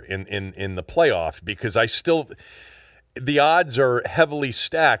player in the playoff, because the odds are heavily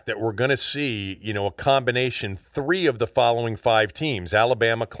stacked that we're going to see, a combination 3 of the following 5 teams: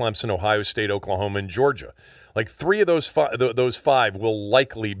 Alabama, Clemson, Ohio State, Oklahoma, and Georgia. Like 3 of those 5 will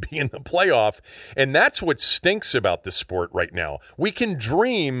likely be in the playoff, and that's what stinks about this sport right now. We can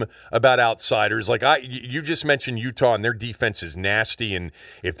dream about outsiders. Like you just mentioned Utah, and their defense is nasty, and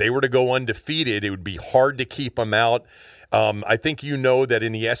if they were to go undefeated, it would be hard to keep them out. I think that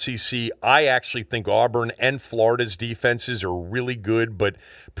in the SEC, I actually think Auburn and Florida's defenses are really good, but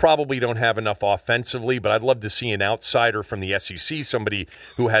probably don't have enough offensively. But I'd love to see an outsider from the SEC, somebody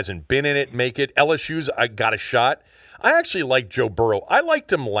who hasn't been in it, make it. LSU's I got a shot. I actually like Joe Burrow. I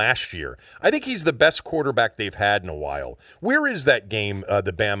liked him last year. I think he's the best quarterback they've had in a while. Where is that game,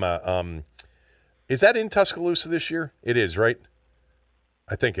 the Bama? Is that in Tuscaloosa this year? It is, right?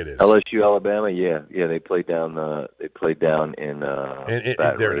 I think it is. LSU, Alabama, yeah. They played down. In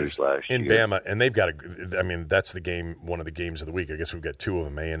Baton Rouge last year. In Bama, and they've got that's the game. One of the games of the week. I guess we've got 2 of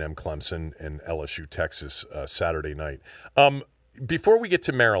them: A&M, Clemson, and LSU, Texas, Saturday night. Before we get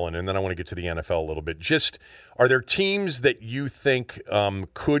to Maryland, and then I want to get to the NFL a little bit. Just are there teams that you think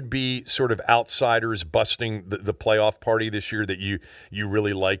could be sort of outsiders busting the playoff party this year that you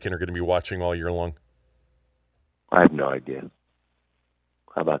really like and are going to be watching all year long? I have no idea.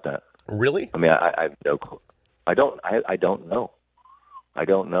 How about that? Really? I mean, I have no clue. I don't know. I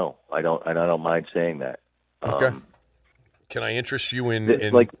don't mind saying that. Okay. Can I interest you in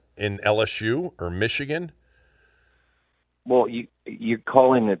LSU or Michigan? Well, you're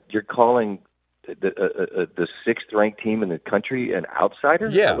calling the 6th ranked team in the country an outsider?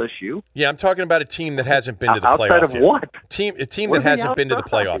 Yeah. LSU? Yeah, I'm talking about a team that hasn't been to the playoff yet. Outside of what? A team that hasn't been to the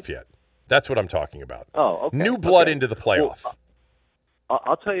playoff yet. That's what I'm talking about. Oh, okay. New blood into the playoff. Well,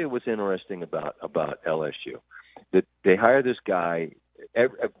 I'll tell you what's interesting about LSU. That they hire this guy.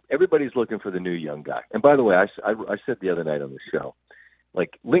 Everybody's looking for the new young guy. And by the way, I said the other night on the show,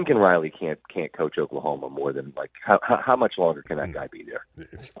 like Lincoln Riley can't coach Oklahoma more than how much longer can that guy be there?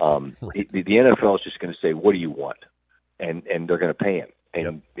 The NFL is just going to say, what do you want? And they're going to pay him.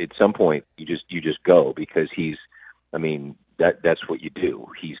 And at some point, you just go because that's what you do.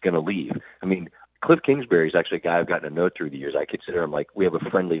 He's going to leave. I mean, Cliff Kingsbury is actually a guy I've gotten to know through the years. I consider him we have a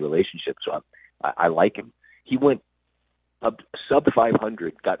friendly relationship, so I like him. He went up sub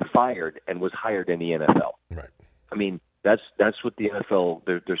 500, got fired, and was hired in the NFL. Right. I mean, that's what the NFL.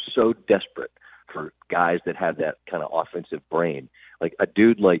 They're so desperate for guys that have that kind of offensive brain. Like a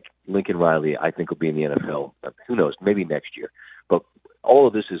dude like Lincoln Riley, I think will be in the NFL. Who knows? Maybe next year. But all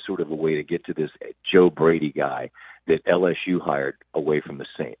of this is sort of a way to get to this Joe Brady guy that LSU hired away from the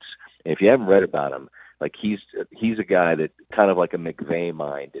Saints. And if you haven't read about him, he's a guy that kind of like a McVay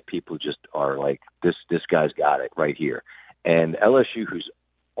mind that people just are like, this guy's got it right here. And LSU, whose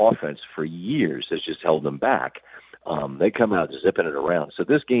offense for years has just held them back, they come out zipping it around. So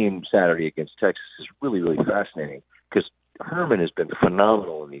this game Saturday against Texas is really, really fascinating because Herman has been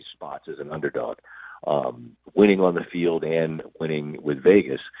phenomenal in these spots as an underdog, winning on the field and winning with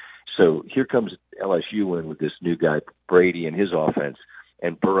Vegas. So here comes LSU in with this new guy, Brady, and his offense,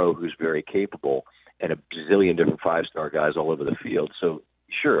 and Burrow, who's very capable, and a bazillion different 5-star guys all over the field. So,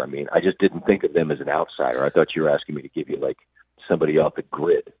 sure, I just didn't think of them as an outsider. I thought you were asking me to give you, somebody off the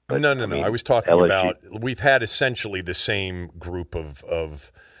grid. But, no. I was talking about we've had essentially the same group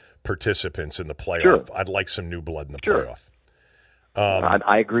of participants in the playoff. Sure. I'd like some new blood in the playoff.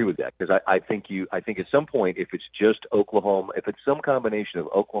 I agree with that because I think at some point, if it's just Oklahoma, if it's some combination of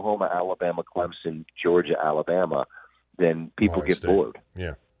Oklahoma, Alabama, Clemson, Georgia, Alabama, then people get bored.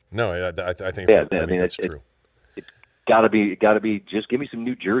 Yeah. No, I think that's true. It's got to be. Just give me some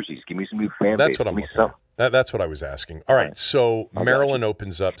new jerseys. Give me some new fan base. That's what I'm looking at. That's what I was asking. All right. So Maryland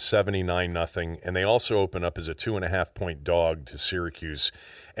opens up 79-0, and they also open up as a 2.5-point dog to Syracuse,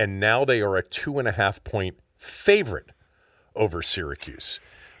 and now they are a 2.5-point favorite over Syracuse.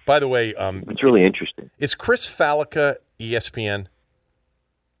 By the way, it's really interesting. Is Chris Fallica ESPN?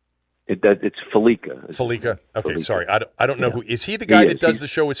 It's Fallica. Fallica? Okay, Fallica. Sorry. I don't know who. Is he the guy that does the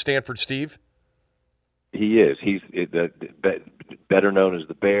show with Stanford Steve? He is. He's better known as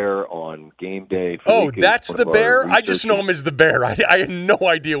the Bear on Game Day. Fallica, that's the Bear? I just know him as the Bear. I had no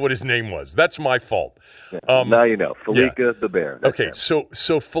idea what his name was. That's my fault. Now you know. Fallica, the Bear. That's okay, him.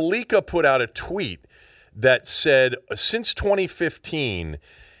 So Fallica put out a tweet that said, since 2015,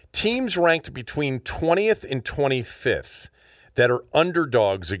 teams ranked between 20th and 25th that are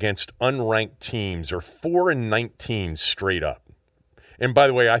underdogs against unranked teams are 4-19 straight up. And by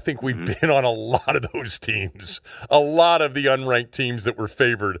the way, I think we've been on a lot of those teams, a lot of the unranked teams that were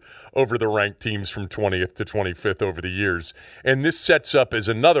favored over the ranked teams from 20th to 25th over the years. And this sets up as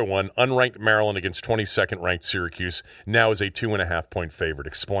another one, unranked Maryland against 22nd ranked Syracuse, now is a 2.5-point favorite.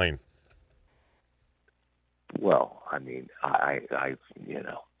 Explain. Well, I mean, I you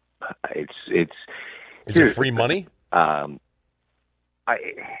know, it's is it free money?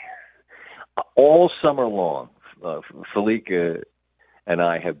 All summer long, Felica and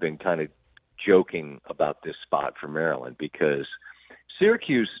I have been kind of joking about this spot for Maryland because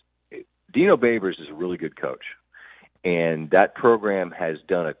Syracuse, Dino Babers is a really good coach, and that program has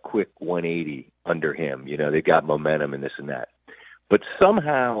done a quick 180 under him. You know, they got momentum and this and that, but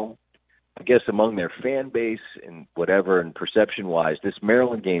somehow, I guess among their fan base and whatever, and perception-wise, this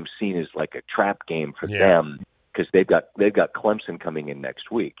Maryland game's seen as like a trap game for them because they've got Clemson coming in next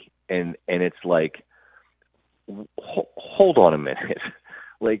week, and it's like, hold on a minute,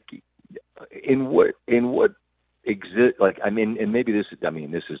 like in what exist? Like I mean, and maybe this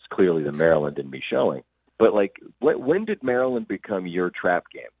is clearly the Maryland in me showing. But like, when did Maryland become your trap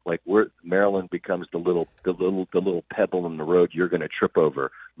game? Like, where Maryland becomes the little pebble in the road you're going to trip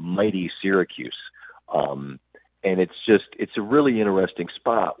over, mighty Syracuse. And it's a really interesting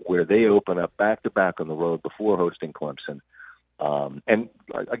spot where they open up back to back on the road before hosting Clemson. And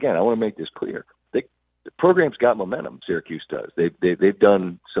again, I want to make this clear: the program's got momentum. Syracuse does. They've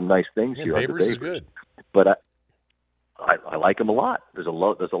done some nice things here. Babers is good, but I like them a lot. There's a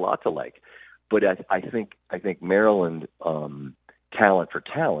lot to like. But I think Maryland, talent for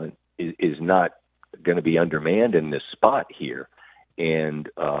talent, is not going to be undermanned in this spot here. And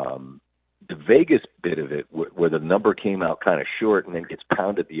the Vegas bit of it, where the number came out kind of short and then gets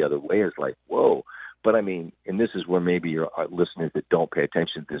pounded the other way, is like, whoa. But, I mean, and this is where maybe your listeners that don't pay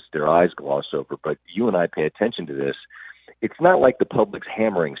attention to this, their eyes gloss over, but you and I pay attention to this. It's not like the public's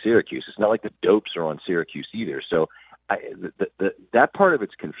hammering Syracuse. It's not like the dopes are on Syracuse either. So that part of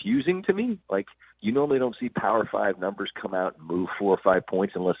it's confusing to me. Like, you normally don't see Power 5 numbers come out and move 4 or 5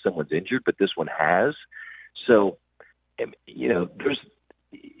 points unless someone's injured, but this one has. So, you know,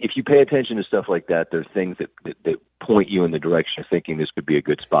 if you pay attention to stuff like that, there's things that point you in the direction of thinking this could be a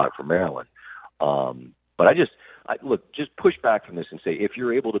good spot for Maryland. But just push back from this and say, if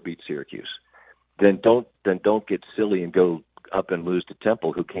you're able to beat Syracuse, then don't get silly and go up and lose to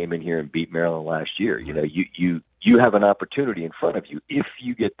Temple, who came in here and beat Maryland last year. You know, you have an opportunity in front of you if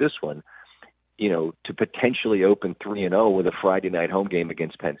you get this one, you know, to potentially open 3-0 with a Friday night home game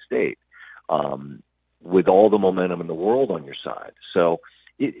against Penn State, with all the momentum in the world on your side. So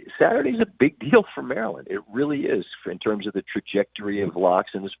Saturday's a big deal for Maryland. It really is in terms of the trajectory of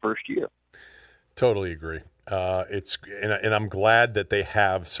locks in his first year. Totally agree. And I'm glad that they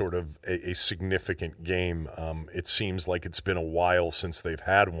have sort of a significant game. It seems like it's been a while since they've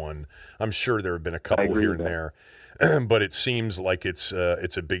had one. I'm sure there have been a couple here and there, but it seems like it's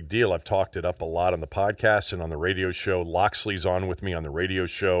a big deal. I've talked it up a lot on the podcast and on the radio show. Loxley's on with me on the radio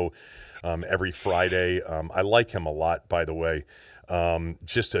show every Friday. I like him a lot, by the way.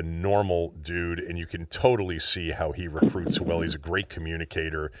 Just a normal dude, and you can totally see how he recruits well. He's a great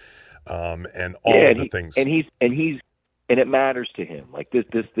communicator. And all of the things, and it matters to him. Like this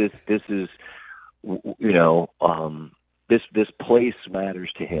is, you know, this place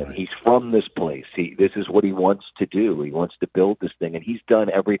matters to him. Right. He's from this place. This is what he wants to do. He wants to build this thing, and he's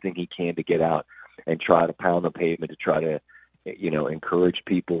done everything he can to get out and try to pound the pavement to try to, you know, encourage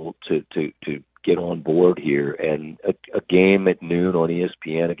people to get on board here. And a game at noon on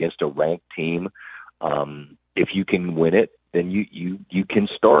ESPN against a ranked team, if you can win it, then you can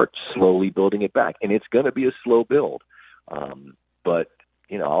start slowly building it back. And it's going to be a slow build. But,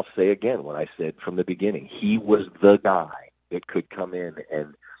 you know, I'll say again what I said from the beginning. He was the guy that could come in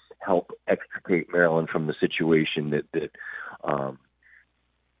and help extricate Maryland from the situation that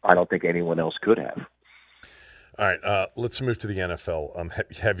I don't think anyone else could have. All right, let's move to the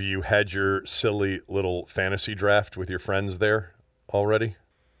NFL. Have you had your silly little fantasy draft with your friends there already?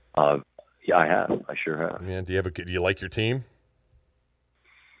 Yeah, I have. I sure have. Yeah. Do you like your team?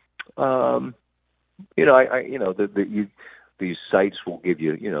 You know, these sites will give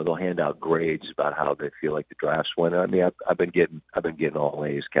you, you know, they'll hand out grades about how they feel like the drafts went. I mean, I've been getting all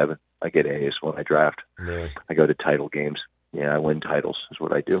A's, Kevin. I get A's when I draft. Really? I go to title games. Yeah, I win titles is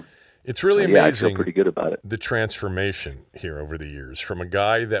what I do. It's really amazing. Yeah, I feel pretty good about it. The transformation here over the years from a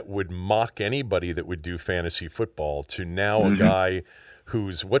guy that would mock anybody that would do fantasy football to now a guy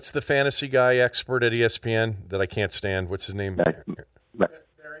who's, what's the fantasy guy expert at ESPN that I can't stand? What's his name?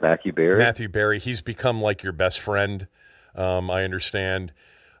 Matthew Berry. Matthew Berry. He's become like your best friend, I understand.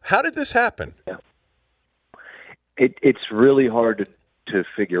 How did this happen? Yeah. It's really hard to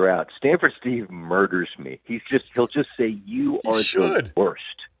figure out. Stanford Steve murders me. He'll just say, "You are the worst,"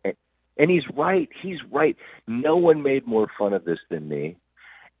 and he's right. He's right. No one made more fun of this than me,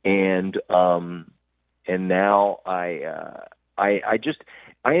 and now I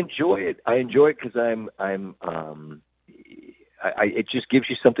enjoy it. I enjoy it because it just gives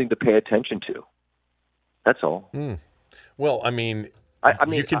you something to pay attention to. That's all. Well, I mean,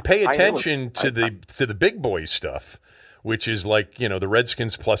 you can pay attention to the big boy stuff, which is like, the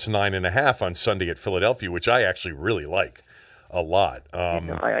Redskins plus 9.5 on Sunday at Philadelphia, which I actually really like a lot.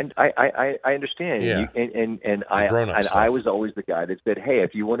 I understand. Yeah. And I was always the guy that said, hey,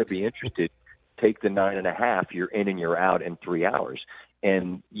 if you want to be interested, take the 9.5. You're in and you're out in 3 hours.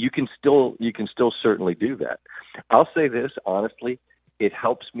 And you can still certainly do that. I'll say this, honestly, it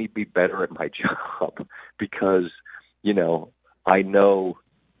helps me be better at my job because, I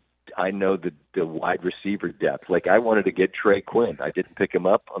know the wide receiver depth. Like, I wanted to get Trey Quinn. I didn't pick him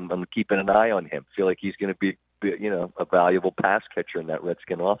up. I'm keeping an eye on him. Feel like he's going to be a valuable pass catcher in that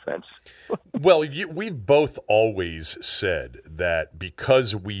Redskin offense. Well, we've both always said that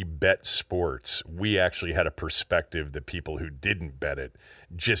because we bet sports, we actually had a perspective that people who didn't bet it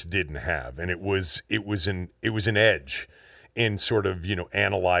just didn't have, and it was an edge in sort of,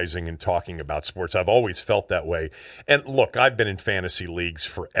 analyzing and talking about sports. I've always felt that way. And look, I've been in fantasy leagues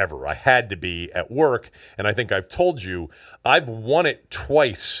forever. I had to be at work, and I think I've told you, I've won it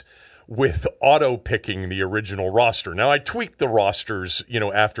twice with auto-picking the original roster. Now, I tweaked the rosters,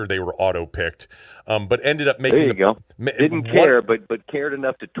 after they were auto-picked, but ended up making... There you go. Didn't care, but cared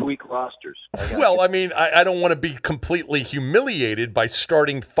enough to tweak rosters. Well, I mean, I don't want to be completely humiliated by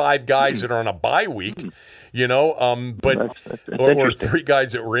starting 5 guys that are on a bye week, but or 3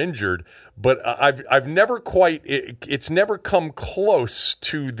 guys that were injured. But I've never quite... It's never come close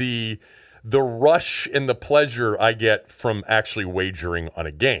to the rush and the pleasure I get from actually wagering on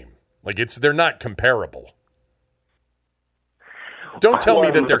a game. Like, they're not comparable. Don't tell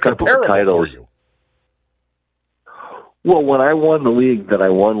me that they're comparable for you. Well, when I won the league that I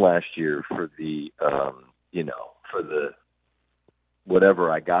won last year for the, for the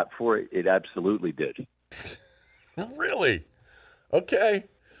whatever I got for it, it absolutely did. Really? Okay.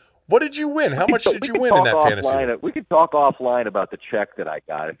 What did you win? How much did you win in that fantasy? We could talk offline about the check that I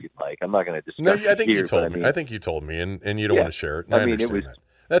got if you'd like. I'm not going to discuss it I think here, you told me. I think you told me, and you don't want to share it. It was.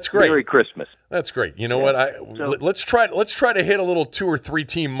 That's great. Merry Christmas. That's great. You know what? Let's try to hit a little 2 or 3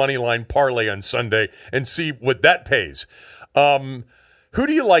 team money line parlay on Sunday and see what that pays. Who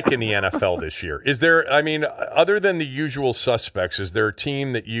do you like in the NFL this year? Is there? I mean, other than the usual suspects, is there a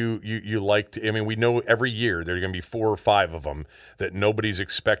team that you like? I mean, we know every year there are going to be 4 or 5 of them that nobody's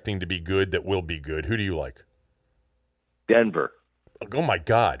expecting to be good that will be good. Who do you like? Denver. Oh my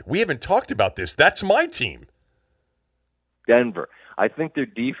God, we haven't talked about this. That's my team. Denver. I think their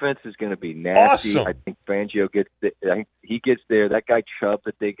defense is going to be nasty. Awesome. I think Fangio he gets there. That guy Chubb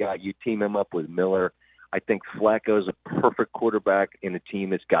that they got, you team him up with Miller. I think Flacco's a perfect quarterback in a team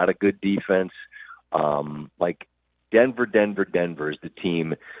that's got a good defense. Like Denver is the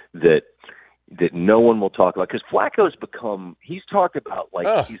team that no one will talk about because Flacco's he's talked about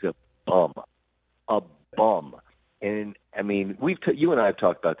like he's a bum. And I mean, you and I have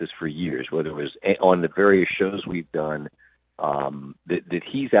talked about this for years, whether it was on the various shows we've done. That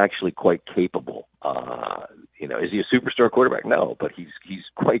he's actually quite capable. Is he a superstar quarterback? No, but he's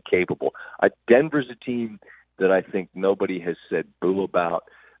quite capable. Denver's a team that I think nobody has said boo about.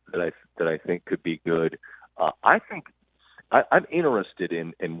 That I think could be good. I think I'm interested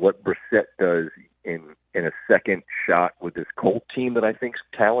in what Brissett does in a second shot with this Colt team that I think's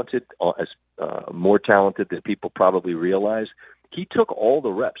talented, more talented than people probably realize. He took all the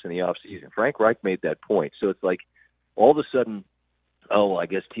reps in the offseason. Frank Reich made that point. So it's like, all of a sudden, I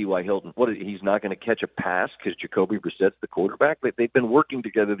guess T.Y. Hilton, he's not going to catch a pass because Jacoby Brissett's the quarterback? They've been working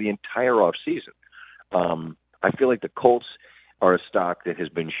together the entire offseason. I feel like the Colts are a stock that has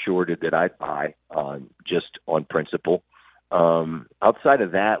been shorted that I'd buy just on principle. Outside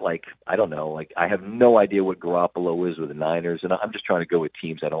of that, I don't know. I have no idea what Garoppolo is with the Niners, and I'm just trying to go with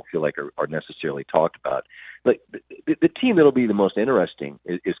teams I don't feel like are necessarily talked about. The team that'll be the most interesting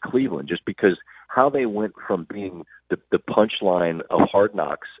is Cleveland, just because how they went from being the punchline of Hard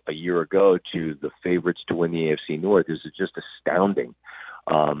Knocks a year ago to the favorites to win the AFC North is just astounding.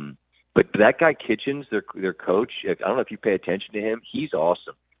 But that guy Kitchens, their coach, I don't know if you pay attention to him. He's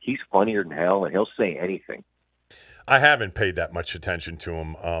awesome. He's funnier than hell, and he'll say anything. I haven't paid that much attention to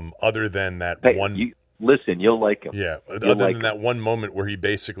him, other than that one. Listen, you'll like him. Yeah, other than that one moment where he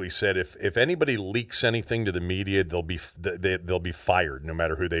basically said, if anybody leaks anything to the media, they'll be fired, no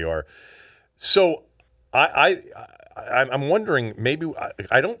matter who they are. So I'm wondering, maybe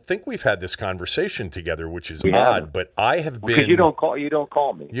I don't think we've had this conversation together, which is odd. But I have been, because you don't call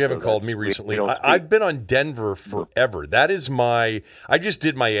me. You haven't called me recently. I've been on Denver forever. That is I just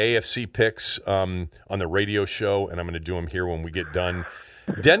did my AFC picks on the radio show, and I'm going to do them here when we get done.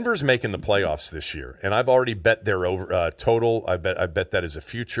 Denver's making the playoffs this year, and I've already bet their over total. I bet that as a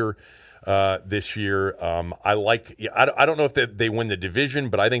future this year. I don't know if they win the division,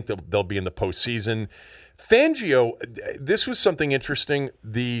 but I think they'll be in the postseason. Fangio, this was something interesting.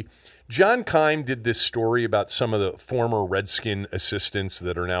 John Keim did this story about some of the former Redskin assistants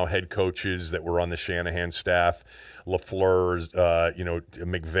that are now head coaches that were on the Shanahan staff, LaFleur,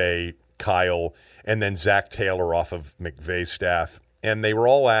 McVay, Kyle, and then Zach Taylor off of McVay's staff. And they were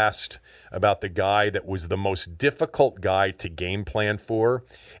all asked about the guy that was the most difficult guy to game plan for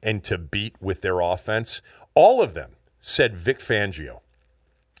and to beat with their offense. All of them said Vic Fangio.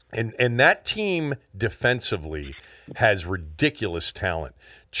 And that team defensively has ridiculous talent.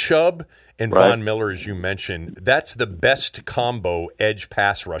 Chubb and Von Miller, as you mentioned, that's the best combo edge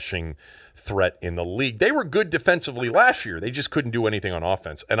pass rushing threat in the league. They were good defensively last year. They just couldn't do anything on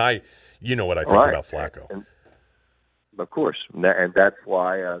offense. And you know what I think about Flacco. And, of course, and that's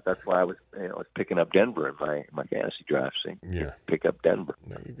why I was picking up Denver in my fantasy draft. Pick up Denver.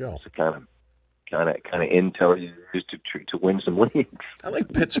 There you go. It's kind of intel you use to win some leagues. I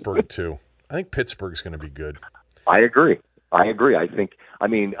like Pittsburgh too. I think Pittsburgh's going to be good. I agree. I think.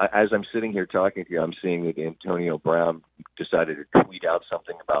 As I'm sitting here talking to you, I'm seeing that Antonio Brown decided to tweet out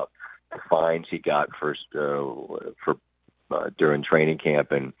something about the fines he got for during training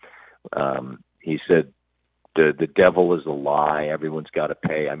camp, and he said the devil is a lie. Everyone's got to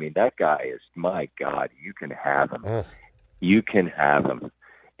pay. That guy is, my God. You can have him. You can have him.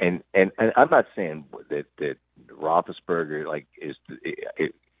 And I'm not saying that Roethlisberger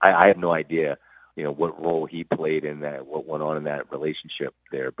I have no idea, what role he played in that, what went on in that relationship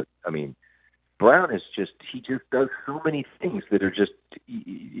there. But Brown he just does so many things that are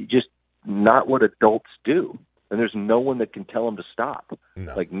just not what adults do, and there's no one that can tell him to stop.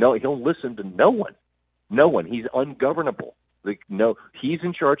 No, he'll listen to no one. No one. He's ungovernable. He's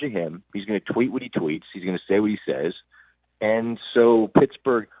in charge of him. He's going to tweet what he tweets. He's going to say what he says. And so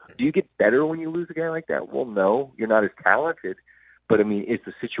Pittsburgh, do you get better when you lose a guy like that? Well, no, you're not as talented. But, is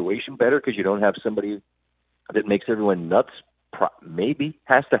the situation better because you don't have somebody that makes everyone nuts? Maybe.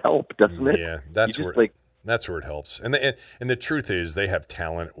 Has to help, doesn't it? Yeah, that's where it helps. And the truth is they have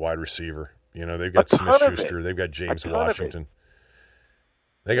talent at wide receiver. They've got Smith-Schuster. They've got James Washington.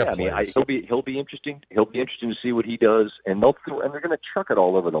 They got players. He'll be interesting. He'll be interesting to see what he does. And they're going to chuck it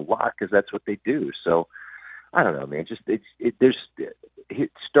all over the lot because that's what they do. So, I don't know, man.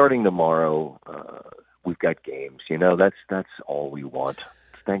 Starting tomorrow, we've got games. That's all we want.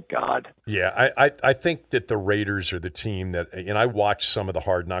 Thank God. Yeah, I think that the Raiders are the team that, and I watched some of the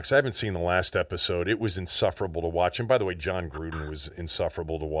Hard Knocks. I haven't seen the last episode. It was insufferable to watch. And by the way, John Gruden was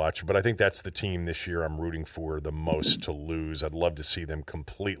insufferable to watch. But I think that's the team this year I'm rooting for the most to lose. I'd love to see them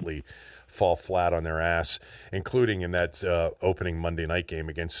completely fall flat on their ass, including in that opening Monday night game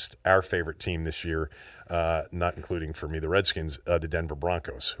against our favorite team this year, not including for me the Redskins, the Denver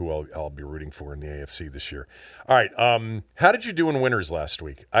Broncos, who I'll be rooting for in the AFC this year. All right, how did you do in winners last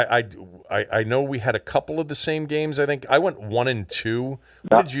week? I know we had a couple of the same games. I think I went 1-2.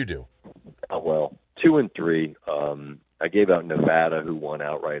 What did you do? Well, 2-3. I gave out Nevada, who won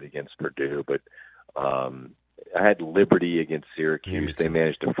outright against Purdue, but I had Liberty against Syracuse. They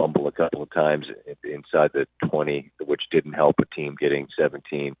managed to fumble a couple of times inside the 20, which didn't help a team getting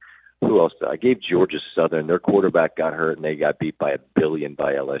 17. Who else? I gave Georgia Southern. Their quarterback got hurt, and they got beat by $1 billion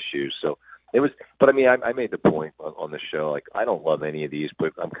by LSU. So it was. But I made the point on the show. I don't love any of these,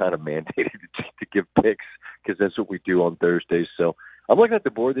 but I'm kind of mandated to give picks because that's what we do on Thursdays. So I'm looking at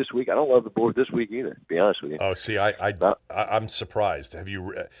the board this week. I don't love the board this week either, to be honest with you. Oh, see, I'm surprised. Have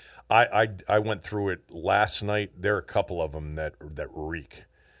you? I went through it last night. There are a couple of them that reek.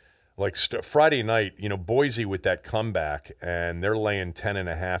 Friday night, Boise with that comeback, and they're laying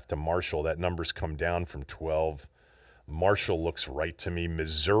 10.5 to Marshall. That number's come down from 12. Marshall looks right to me.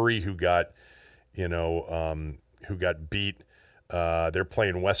 Missouri, who got beat. They're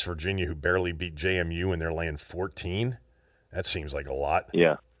playing West Virginia, who barely beat JMU, and they're laying 14. That seems like a lot.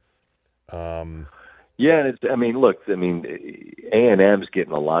 Yeah. Yeah, and look, A&M's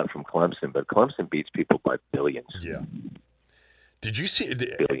getting a lot from Clemson, but Clemson beats people by billions. Yeah. Did you see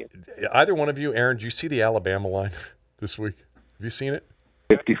either one of you, Aaron? Did you see the Alabama line this week? Have you seen it?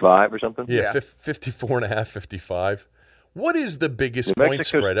 55 or something? Yeah. 54.5, 55. What is the biggest point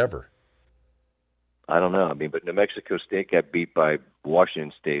spread ever? I don't know. But New Mexico State got beat by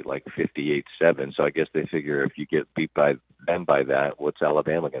Washington State like 58-7. So I guess they figure if you get beat by them by that, what's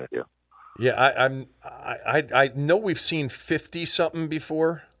Alabama going to do? Yeah, I know we've seen 50-something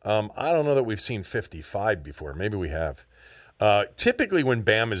before. I don't know that we've seen 55 before. Maybe we have. Typically, when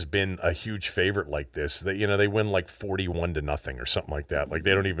Bama's been a huge favorite like this, they win like 41-0 or something like that. Like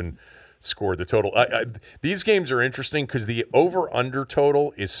they don't even score the total. These games are interesting because the over/under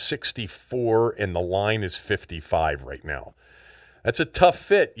total is 64 and the line is 55 right now. That's a tough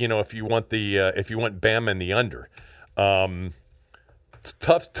fit, if you want Bama in the under. It's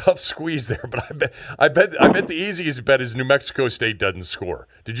tough squeeze there, but I bet the easiest bet is New Mexico State doesn't score.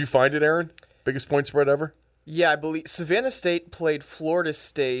 Did you find it, Aaron? Biggest point spread ever? Yeah, I believe Savannah State played Florida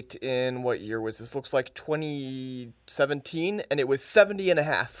State in what year was this? Looks like 2017, and it was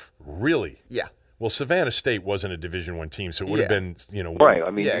 70.5. Really? Yeah. Well, Savannah State wasn't a Division I team, so it would have been, right. I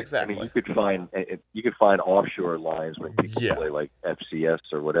mean, yeah, exactly. You could find offshore lines when people play like FCS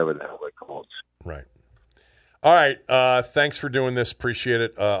or whatever the hell they're called. Right. All right. Thanks for doing this. Appreciate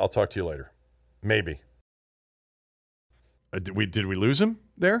it. I'll talk to you later. Maybe. Did we lose him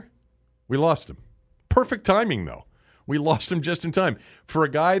there? We lost him. Perfect timing, though. We lost him just in time. For a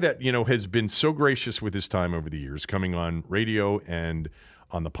guy that, has been so gracious with his time over the years, coming on radio and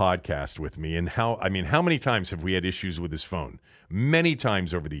on the podcast with me, and how many times have we had issues with his phone? Many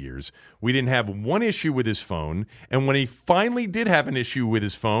times over the years. We didn't have one issue with his phone, and when he finally did have an issue with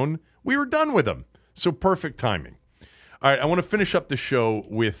his phone, we were done with him. So perfect timing. All right, I want to finish up the show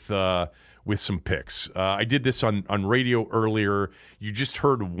with some picks. I did this on radio earlier. You just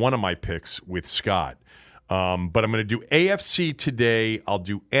heard one of my picks with Scott. But I'm going to do AFC today. I'll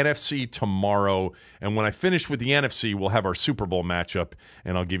do NFC tomorrow. And when I finish with the NFC, we'll have our Super Bowl matchup,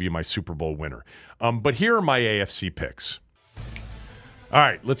 and I'll give you my Super Bowl winner. But here are my AFC picks. All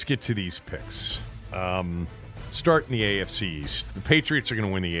right, let's get to these picks. Start in the AFC East. The Patriots are going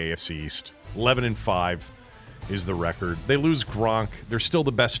to win the AFC East. 11-5 is the record. They lose Gronk. They're still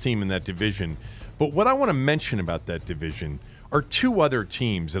the best team in that division. But what I want to mention about that division are two other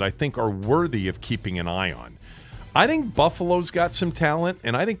teams that I think are worthy of keeping an eye on. I think Buffalo's got some talent,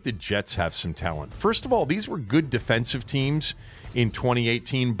 and I think the Jets have some talent. First of all, these were good defensive teams in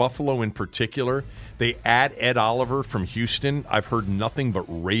 2018, Buffalo in particular. They add Ed Oliver from Houston. I've heard nothing but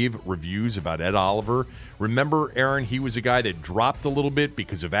rave reviews about Ed Oliver. Remember, Aaron, he was a guy that dropped a little bit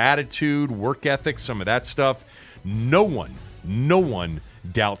because of attitude, work ethic, some of that stuff. No one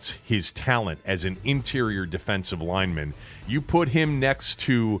doubts his talent as an interior defensive lineman. You put him next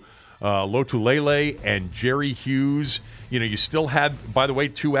to Lotulelei and Jerry Hughes. You still have, by the way,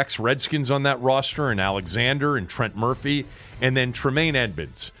 2 ex-Redskins on that roster, and Alexander and Trent Murphy, and then Tremaine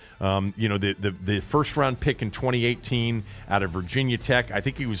Edmonds. The first-round pick in 2018 out of Virginia Tech. I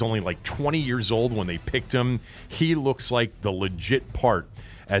think he was only like 20 years old when they picked him. He looks like the legit part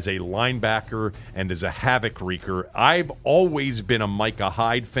as a linebacker and as a havoc wreaker. I've always been a Micah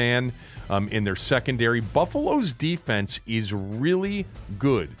Hyde fan in their secondary. Buffalo's defense is really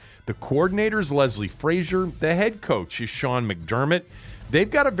good. The coordinator's Leslie Frazier. The head coach is Sean McDermott. They've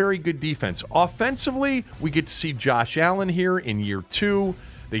got a very good defense. Offensively, we get to see Josh Allen here in year 2.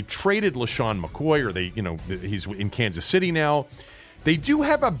 They traded LaShawn McCoy, or he's in Kansas City now. They do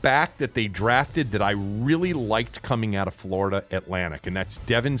have a back that they drafted that I really liked coming out of Florida Atlantic, and that's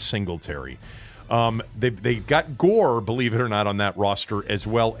Devin Singletary. They got Gore, believe it or not, on that roster as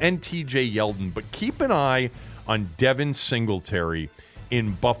well, and T.J. Yeldon. But keep an eye on Devin Singletary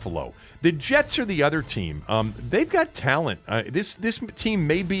in Buffalo. The Jets are the other team. They've got talent. This team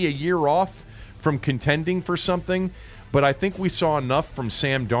may be a year off from contending for something, but I think we saw enough from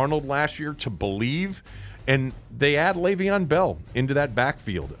Sam Darnold last year to believe. And they add Le'Veon Bell into that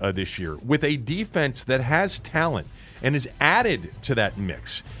backfield this year with a defense that has talent and is added to that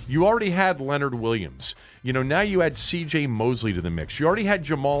mix. You already had Leonard Williams. Now you add C.J. Mosley to the mix. You already had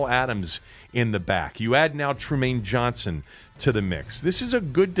Jamal Adams in the back. You add now Trumaine Johnson to the mix. This is a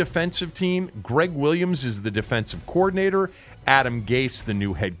good defensive team. Greg Williams is the defensive coordinator. Adam Gase, the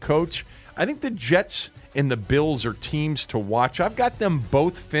new head coach. I think the Jets and the Bills are teams to watch. I've got them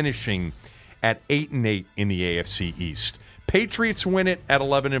both finishing at 8-8 in the AFC East. Patriots win it at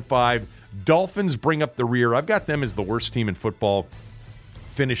 11-5. Dolphins bring up the rear. I've got them as the worst team in football,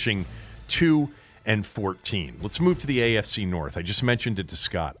 finishing 2-14. Let's move to the AFC North. I just mentioned it to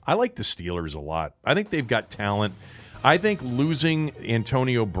Scott. I like the Steelers a lot. I think they've got talent. I think losing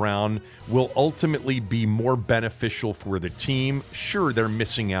Antonio Brown will ultimately be more beneficial for the team. Sure, they're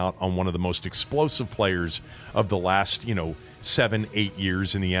missing out on one of the most explosive players of the last, 7-8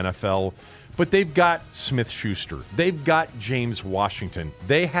 years in the NFL. But they've got Smith-Schuster. They've got James Washington.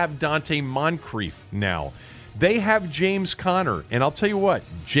 They have Dante Moncrief now. They have James Conner. And I'll tell you what,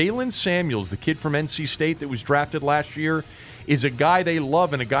 Jalen Samuels, the kid from NC State that was drafted last year, is a guy they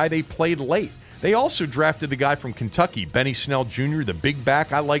love and a guy they played late. They also drafted the guy from Kentucky, Benny Snell Jr., the big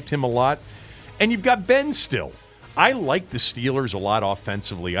back. I liked him a lot. And you've got Ben still. I like the Steelers a lot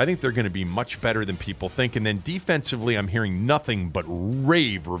offensively. I think they're going to be much better than people think. And then defensively, I'm hearing nothing but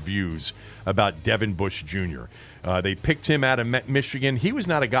rave reviews about Devin Bush Jr. They picked him out of Michigan. He was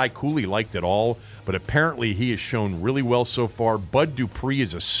not a guy Cooley liked at all, but apparently he has shown really well so far. Bud Dupree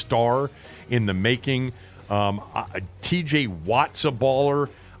is a star in the making. T.J. Watt's a baller.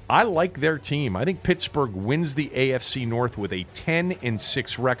 I like their team. I think Pittsburgh wins the AFC North with a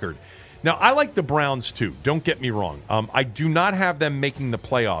 10-6 record. Now, I like the Browns, too. Don't get me wrong. I do not have them making the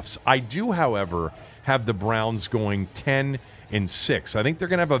playoffs. I do, however, have the Browns going 10-6. I think they're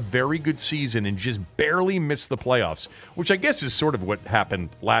going to have a very good season and just barely miss the playoffs, which I guess is sort of what happened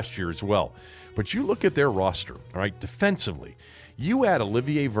last year as well. But you look at their roster, all right, defensively. You add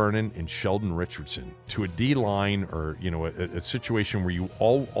Olivier Vernon and Sheldon Richardson to a D-line or, a situation where you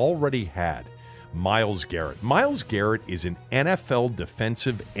already had Myles Garrett. Myles Garrett is an NFL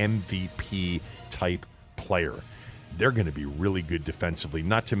defensive MVP type player. They're going to be really good defensively,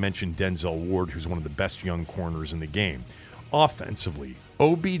 not to mention Denzel Ward, who's one of the best young corners in the game. Offensively,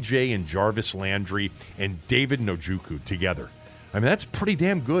 OBJ and Jarvis Landry and David Njoku together. I mean, that's pretty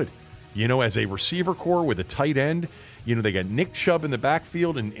damn good. As a receiver core with a tight end, they got Nick Chubb in the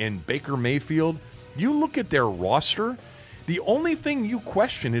backfield and Baker Mayfield. You look at their roster, the only thing you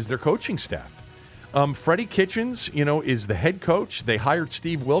question is their coaching staff. Freddie Kitchens, is the head coach. They hired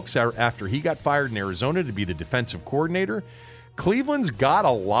Steve Wilkes after he got fired in Arizona to be the defensive coordinator. Cleveland's got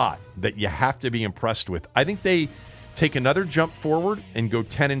a lot that you have to be impressed with. I think they take another jump forward and go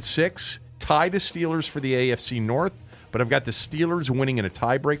 10-6, tie the Steelers for the AFC North, but I've got the Steelers winning in a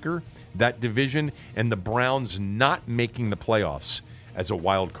tiebreaker, that division, and the Browns not making the playoffs as a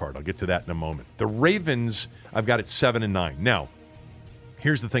wild card. I'll get to that in a moment. The Ravens, I've got it 7-9. Now,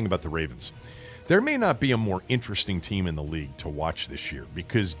 here's the thing about the Ravens. There may not be a more interesting team in the league to watch this year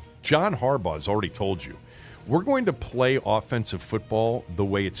because John Harbaugh has already told you, we're going to play offensive football the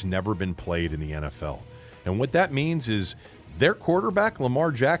way it's never been played in the NFL. And what that means is their quarterback,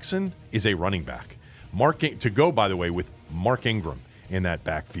 Lamar Jackson, is a running back. To go, by the way, with Mark Ingram in that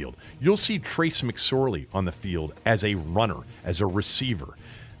backfield. You'll see Trace McSorley on the field as a runner, as a receiver.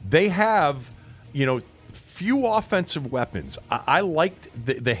 They have, few offensive weapons. I liked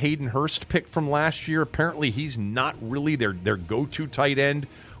the Hayden Hurst pick from last year. Apparently, he's not really their go-to tight end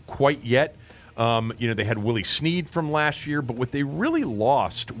quite yet. They had Willie Snead from last year, but what they really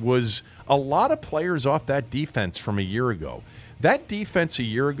lost was a lot of players off that defense from a year ago. That defense a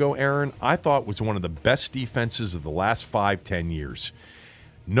year ago, Aaron, I thought was one of the best defenses of the last 5-10 years.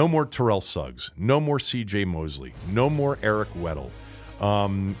 No more Terrell Suggs. No more C.J. Mosley. No more Eric Weddle.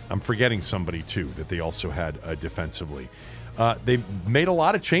 I'm forgetting somebody, too, that they also had defensively. They've made a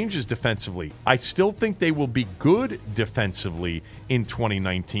lot of changes defensively. I still think they will be good defensively in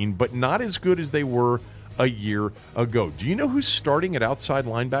 2019, but not as good as they were a year ago. Do you know who's starting at outside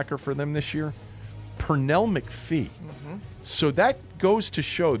linebacker for them this year? Pernell McPhee. Mm-hmm. So that goes to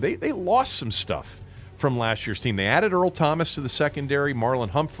show they lost some stuff from last year's team. They added Earl Thomas to the secondary. Marlon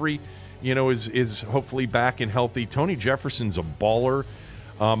Humphrey, is hopefully back and healthy. Tony Jefferson's a baller.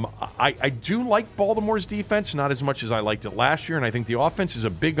 I do like Baltimore's defense, not as much as I liked it last year, and I think the offense is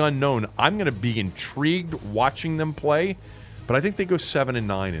a big unknown. I'm going to be intrigued watching them play, but I think they go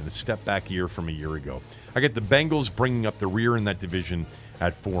 7-9 in a step-back year from a year ago. I get the Bengals bringing up the rear in that division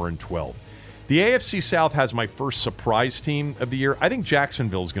at 4-12. The AFC South has my first surprise team of the year. I think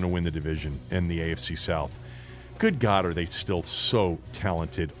Jacksonville's going to win the division in the AFC South. Good God, are they still so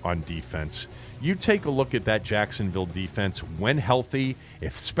talented on defense. You take a look at that Jacksonville defense when healthy,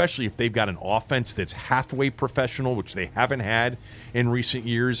 especially if they've got an offense that's halfway professional, which they haven't had in recent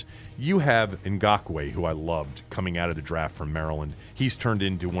years. You have Ngakoue, who I loved coming out of the draft from Maryland. He's turned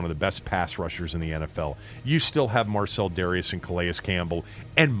into one of the best pass rushers in the NFL. You still have Marcel Darius and Calais Campbell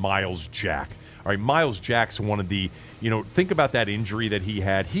and Myles Jack. All right, Myles Jack's one of the, think about that injury that he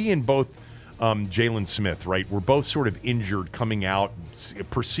had. He and both Jalen Smith, right, were both sort of injured coming out,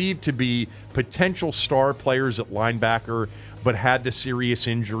 perceived to be potential star players at linebacker, but had the serious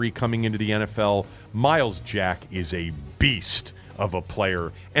injury coming into the NFL. Myles Jack is a beast of a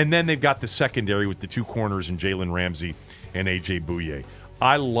player. And then they've got the secondary with the two corners in Jalen Ramsey and A.J. Bouye.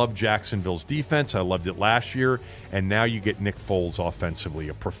 I love Jacksonville's defense. I loved it last year. And now you get Nick Foles offensively,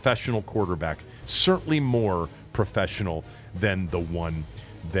 a professional quarterback, certainly more professional than the one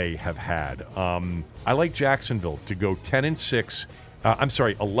they have had. I like Jacksonville to go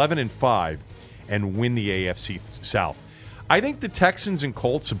 11-5 and win the AFC South. I think the Texans and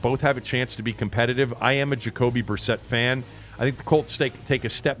Colts both have a chance to be competitive. I am a Jacoby Brissett fan. I think the Colts take a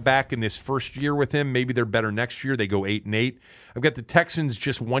step back in this first year with him. Maybe they're better next year. They go 8-8. I've got the Texans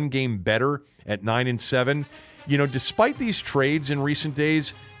just one game better at 9-7. Despite these trades in recent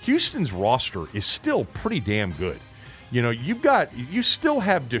days, Houston's roster is still pretty damn good. You still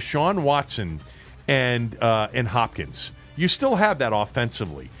have Deshaun Watson and Hopkins. You still have that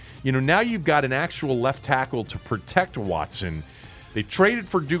offensively. Now you've got an actual left tackle to protect Watson. They traded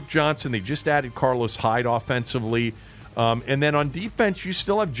for Duke Johnson. They just added Carlos Hyde offensively. And then on defense, you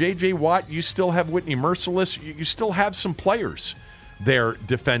still have J.J. Watt. You still have Whitney Merciless. You still have some players there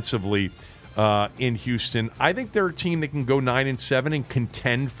defensively in Houston. I think they're a team that can go 9-7 and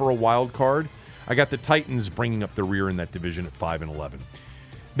contend for a wild card. I got the Titans bringing up the rear in that division at 5-11.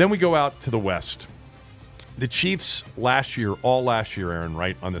 Then we go out to the West. The Chiefs all last year, Aaron,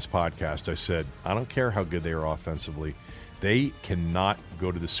 right on this podcast, I said, I don't care how good they are offensively. They cannot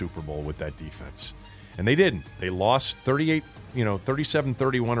go to the Super Bowl with that defense. And they didn't. They lost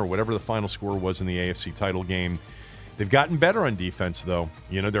 37-31 or whatever the final score was in the AFC title game. They've gotten better on defense, though.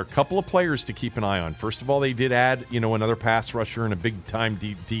 There are a couple of players to keep an eye on. First of all, they did add, another pass rusher and a big-time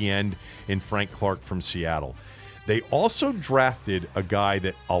D end in Frank Clark from Seattle. They also drafted a guy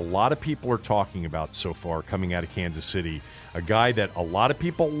that a lot of people are talking about so far coming out of Kansas City, a guy that a lot of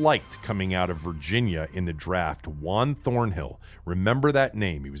people liked coming out of Virginia in the draft, Juan Thornhill. Remember that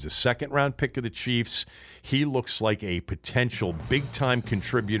name. He was a second-round pick of the Chiefs. He looks like a potential big-time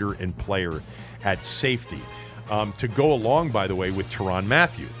contributor and player at safety. To go along, by the way, with Tyrann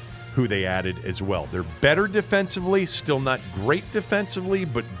Mathieu, who they added as well. They're better defensively, still not great defensively,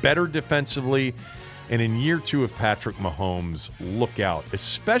 but better defensively. And in year 2 of Patrick Mahomes, look out,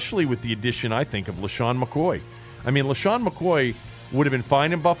 especially with the addition, I think, of LaShawn McCoy. I mean, LaShawn McCoy would have been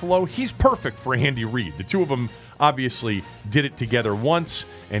fine in Buffalo. He's perfect for Andy Reid. The two of them obviously did it together once,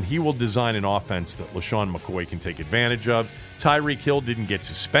 and he will design an offense that LaShawn McCoy can take advantage of. Tyreek Hill didn't get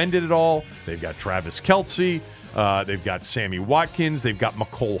suspended at all. They've got Travis Kelce. They've got Sammy Watkins. They've got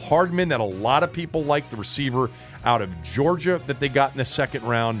McCole Hardman that a lot of people like, the receiver out of Georgia that they got in the second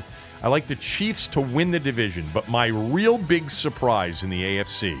round. I like the Chiefs to win the division, but my real big surprise in the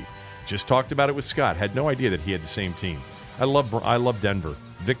AFC, just talked about it with Scott, had no idea that he had the same team. I love Denver.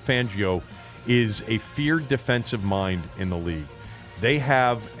 Vic Fangio is a feared defensive mind in the league. They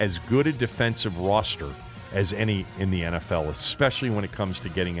have as good a defensive roster as any in the NFL, especially when it comes to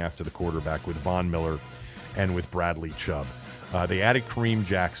getting after the quarterback with Von Miller and with Bradley Chubb. They added Kareem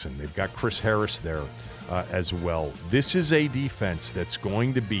Jackson. They've got Chris Harris there as well. This is a defense that's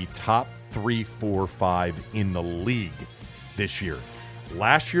going to be top 3, 4, 5 in the league this year.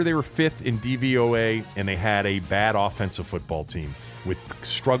 Last year they were 5th in DVOA, and they had a bad offensive football team with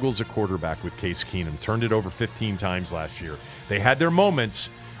struggles at quarterback with Case Keenum. Turned it over 15 times last year. They had their moments,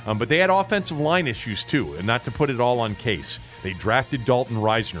 but they had offensive line issues too, and not to put it all on Case. They drafted Dalton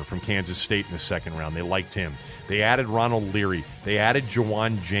Reisner from Kansas State in the second round. They liked him. They added Ronald Leary. They added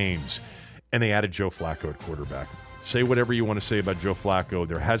Jawan James. And they added Joe Flacco at quarterback. Say whatever you want to say about Joe Flacco.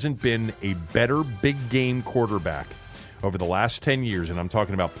 There hasn't been a better big game quarterback over the last 10 years, and I'm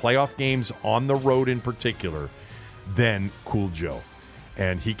talking about playoff games on the road in particular, than Cool Joe.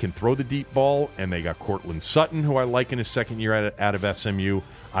 And he can throw the deep ball, and they got Cortland Sutton, who I like in his second year out of SMU.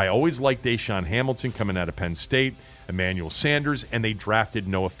 I always liked Deshaun Hamilton coming out of Penn State, Emmanuel Sanders, and they drafted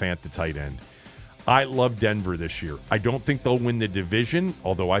Noah Fant, the tight end. I love Denver this year. I don't think they'll win the division,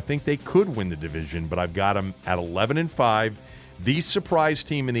 although I think they could win the division, but I've got them at 11-5, the surprise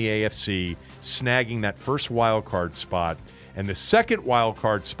team in the AFC, snagging that first wild card spot. And the second wild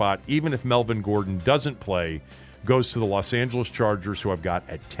card spot, even if Melvin Gordon doesn't play, goes to the Los Angeles Chargers, who I've got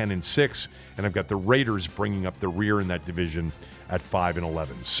at 10-6, and I've got the Raiders bringing up the rear in that division at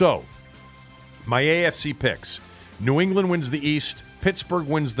 5-11. So, my AFC picks: New England wins the East, Pittsburgh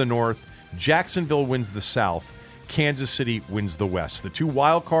wins the North, Jacksonville wins the South, Kansas City wins the West. The two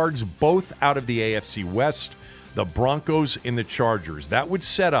wild cards, both out of the AFC West, the Broncos and the Chargers. That would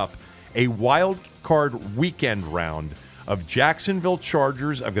set up a wild card weekend round of Jacksonville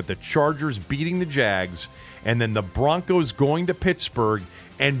Chargers. I've got the Chargers beating the Jags, and then the Broncos going to Pittsburgh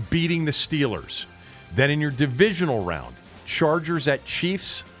and beating the Steelers. Then in your divisional round, Chargers at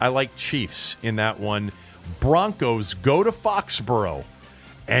Chiefs. I like Chiefs in that one. Broncos go to Foxborough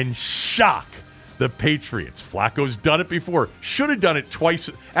and shock the Patriots. Flacco's done it before. Should have done it twice.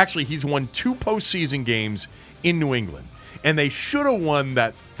 Actually, he's won 2 postseason games in New England. And they should have won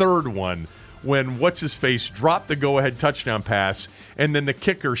that third one when what's-his-face dropped the go-ahead touchdown pass, and then the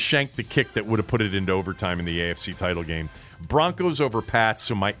kicker shanked the kick that would have put it into overtime in the AFC title game. Broncos over Pats.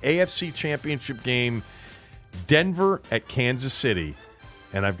 So my AFC Championship game, Denver at Kansas City.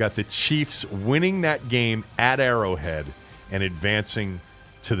 And I've got the Chiefs winning that game at Arrowhead and advancing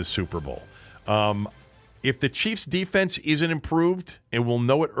to the Super Bowl. If the Chiefs' defense isn't improved, and we'll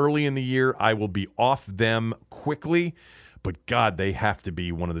know it early in the year, I will be off them quickly. But, God, they have to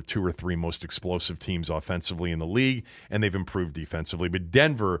be one of the 2 or 3 most explosive teams offensively in the league, and they've improved defensively. But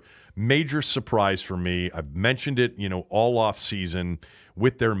Denver, major surprise for me. I've mentioned it, all off season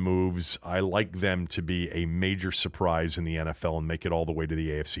with their moves. I like them to be a major surprise in the NFL and make it all the way to the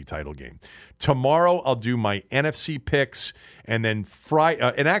AFC title game. Tomorrow, I'll do my NFC picks, and then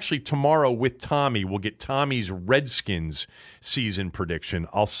and actually tomorrow with Tommy, we'll get Tommy's Redskins season prediction.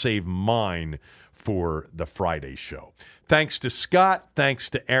 I'll save mine for the Friday show. Thanks to Scott. Thanks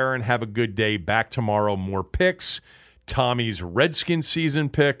to Aaron. Have a good day. Back tomorrow. More picks. Tommy's Redskins season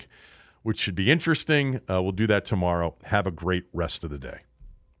pick, which should be interesting. We'll do that tomorrow. Have a great rest of the day.